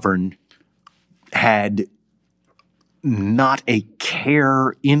 didn't govern, had not a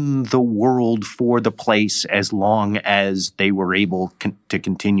care in the world for the place as long as they were able to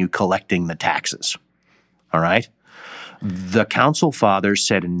continue collecting the taxes. All right? The council fathers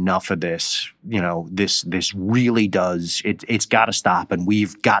said enough of this. This really does, it's got to stop, and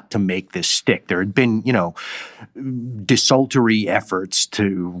we've got to make this stick. There had been, desultory efforts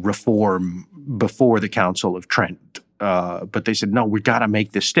to reform before the Council of Trent. But they said, no, we've got to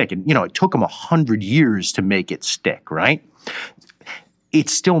make this stick. And, it took them 100 years to make it stick, right?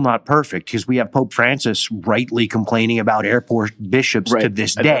 It's still not perfect because we have Pope Francis rightly complaining about airport bishops to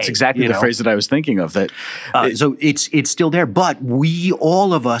this day. That's exactly the phrase that I was thinking of. So it's still there. But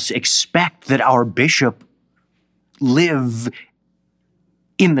all of us expect that our bishop live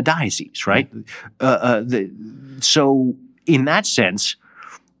in the diocese, right? So in that sense,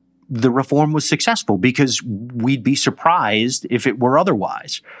 the reform was successful because we'd be surprised if it were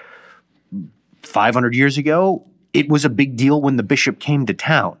otherwise. 500 years ago, it was a big deal when the bishop came to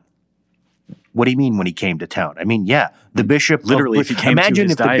town. What do you mean when he came to town? I mean, yeah, the bishop. Literally, if he came to his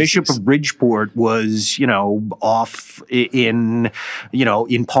imagine if the diocese. bishop of Bridgeport was, off in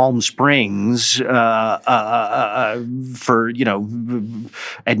Palm Springs for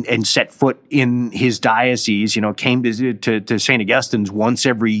and set foot in his diocese. Came to St. Augustine's once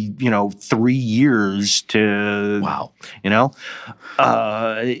every 3 years to. Wow.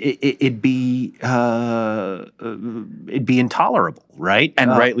 It'd be intolerable, right?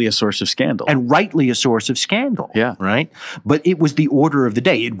 And rightly a source of scandal. And rightly a source of scandal. Yeah. Right? But it was the order of the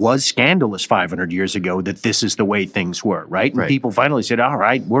day. It was scandalous 500 years ago that this is the way things were, right? And people finally said, all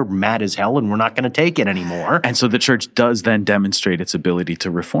right, we're mad as hell and we're not going to take it anymore. And so the church does then demonstrate its ability to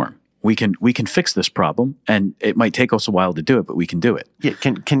reform. We can fix this problem, and it might take us a while to do it, but we can do it. Yeah,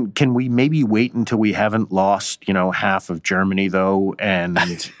 can we maybe wait until we haven't lost half of Germany though, and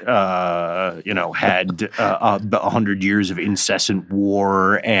had 100 years of incessant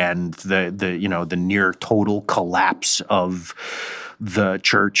war and the near total collapse of the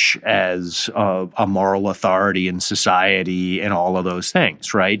church as a moral authority in society and all of those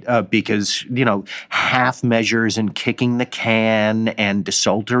things, right? Because, half measures and kicking the can and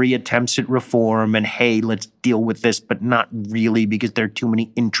desultory attempts at reform and, hey, let's deal with this, but not really because there are too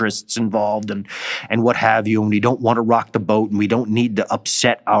many interests involved and what have you. And we don't want to rock the boat and we don't need to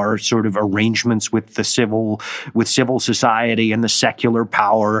upset our sort of arrangements with the civil society and the secular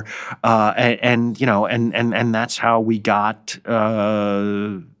power. And that's how we got,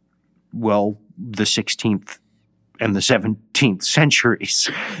 the 16th and the 17th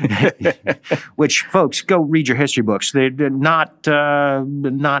centuries, which, folks, go read your history books. They're not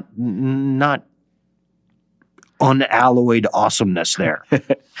unalloyed awesomeness there.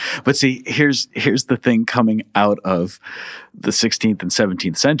 But see, here's the thing coming out of the 16th and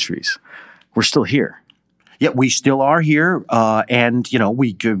 17th centuries. We're still here. Yeah, we still are here, and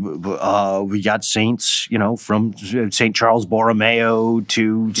we got saints, from Saint Charles Borromeo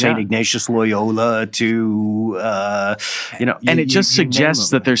to Saint Ignatius Loyola to and it just suggests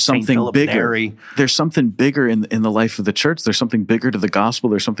that there's something bigger. Neri. There's something bigger in the life of the church. There's something bigger to the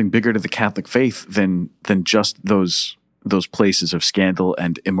gospel. There's something bigger to the Catholic faith than just those places of scandal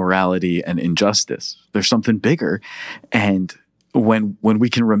and immorality and injustice. There's something bigger, and when we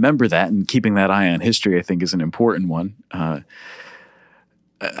can remember that, and keeping that eye on history, I think, is an important one. I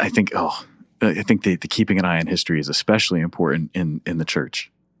think the keeping an eye on history is especially important in the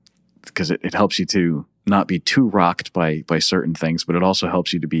church, because it helps you to not be too rocked by certain things, but it also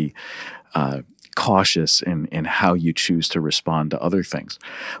helps you to be cautious in how you choose to respond to other things.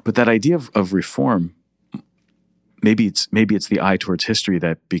 But that idea of reform, maybe it's the eye towards history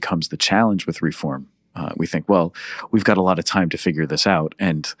that becomes the challenge with reform. We think, well, we've got a lot of time to figure this out,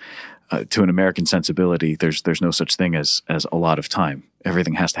 and to an American sensibility, there's no such thing as a lot of time.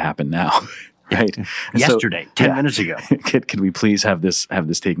 Everything has to happen now, right? Yesterday, 10 minutes ago. Could we please have this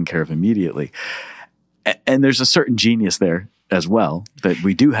taken care of immediately? And there's a certain genius there as well, that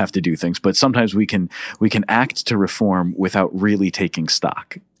we do have to do things, but sometimes we can act to reform without really taking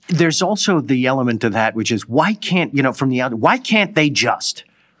stock. There's also the element of that, which is why can't they just,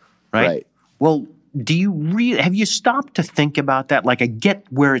 right? Well, have you stopped to think about that? Like, I get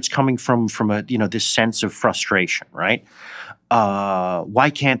where it's coming from a, this sense of frustration, right? Why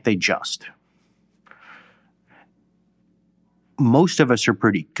can't they just? most of us are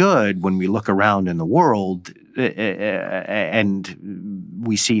pretty good when we look around in the world and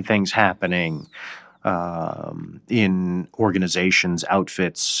we see things happening in organizations,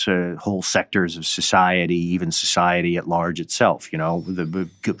 outfits, whole sectors of society, even society at large itself, the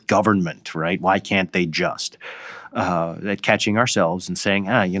government, right? Why can't they just? At catching ourselves and saying,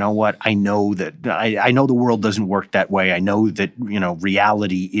 you know what? I know that I know the world doesn't work that way. I know that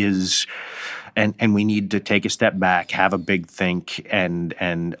reality is, and we need to take a step back, have a big think,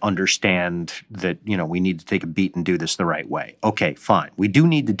 and understand that we need to take a beat and do this the right way. Okay, fine. We do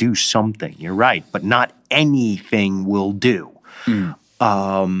need to do something. You're right, but not anything will do.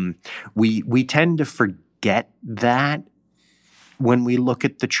 We tend to forget that when we look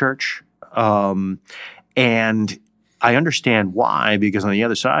at the church. And I understand why, because on the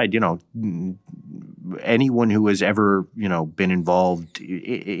other side, anyone who has ever, been involved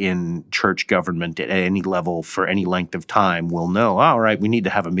in church government at any level for any length of time will know, all right, we need to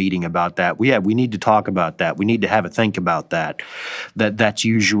have a meeting about that. We need to talk about that. We need to have a think about that. That's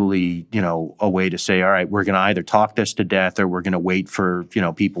usually, a way to say, all right, we're going to either talk this to death or we're going to wait for,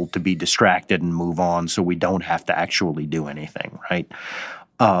 people to be distracted and move on so we don't have to actually do anything, right?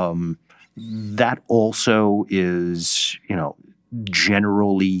 That also is,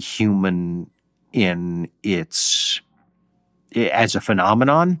 generally human in its as a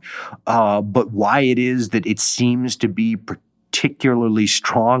phenomenon, but why it is that it seems to be particularly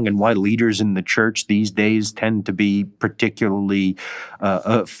strong and why leaders in the church these days tend to be particularly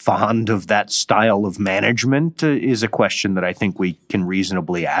fond of that style of management is a question that I think we can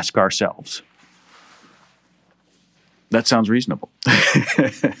reasonably ask ourselves. That sounds reasonable.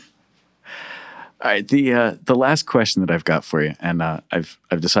 All right, the last question that I've got for you, and I've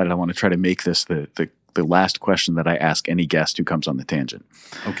decided I want to try to make this the last question that I ask any guest who comes on the tangent.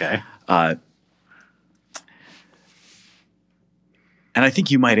 Okay. And I think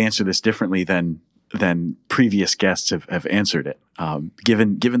you might answer this differently than previous guests have answered it,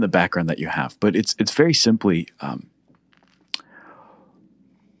 given the background that you have. But it's very simply,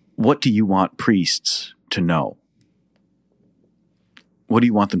 what do you want priests to know? What do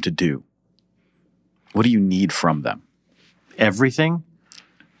you want them to do? What do you need from them? Everything.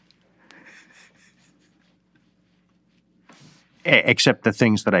 Except the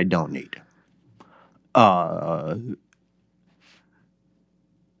things that I don't need. I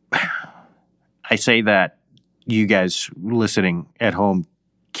say that you guys listening at home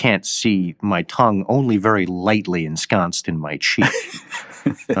can't see my tongue only very lightly ensconced in my cheek.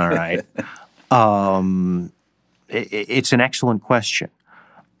 All right. It's an excellent question.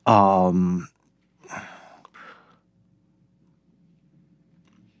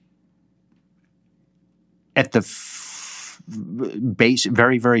 At the base,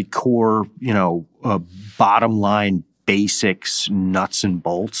 very, very core, bottom line basics, nuts and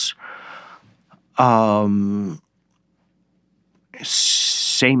bolts.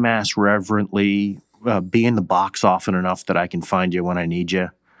 Say mass reverently, be in the box often enough that I can find you when I need you,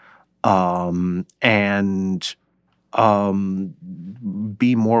 and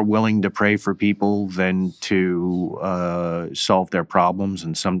be more willing to pray for people than to solve their problems,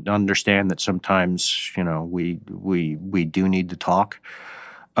 and understand that sometimes we do need to talk,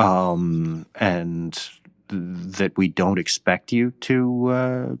 and that we don't expect you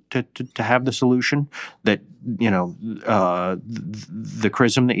to have the solution. That the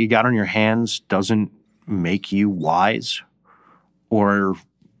chrism that you got on your hands doesn't make you wise or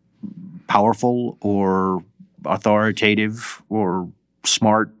powerful or authoritative or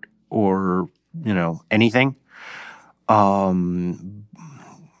smart or anything.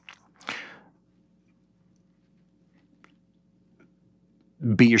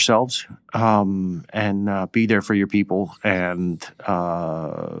 Be yourselves, and be there for your people, and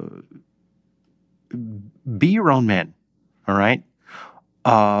be your own man. All right.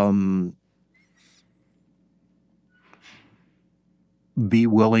 Be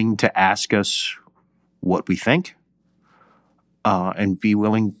willing to ask us what we think, and be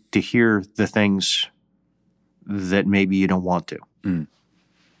willing to hear the things that maybe you don't want to.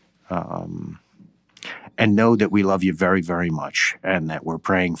 And know that we love you very, very much, and that we're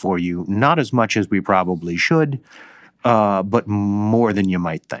praying for you, not as much as we probably should, but more than you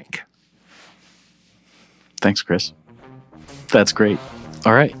might think. Thanks, Chris. That's great.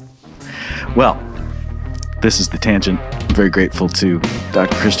 All right. Well, this is The Tangent. I'm very grateful to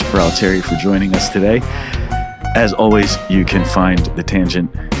Dr. Christopher Altieri for joining us today. As always, you can find The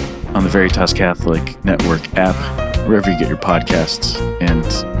Tangent on the Veritas Catholic Network app, wherever you get your podcasts, and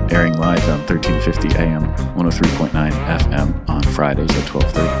airing live on 1350 AM, 103.9 FM on Fridays at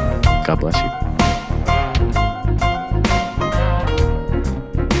 12:30. God bless you.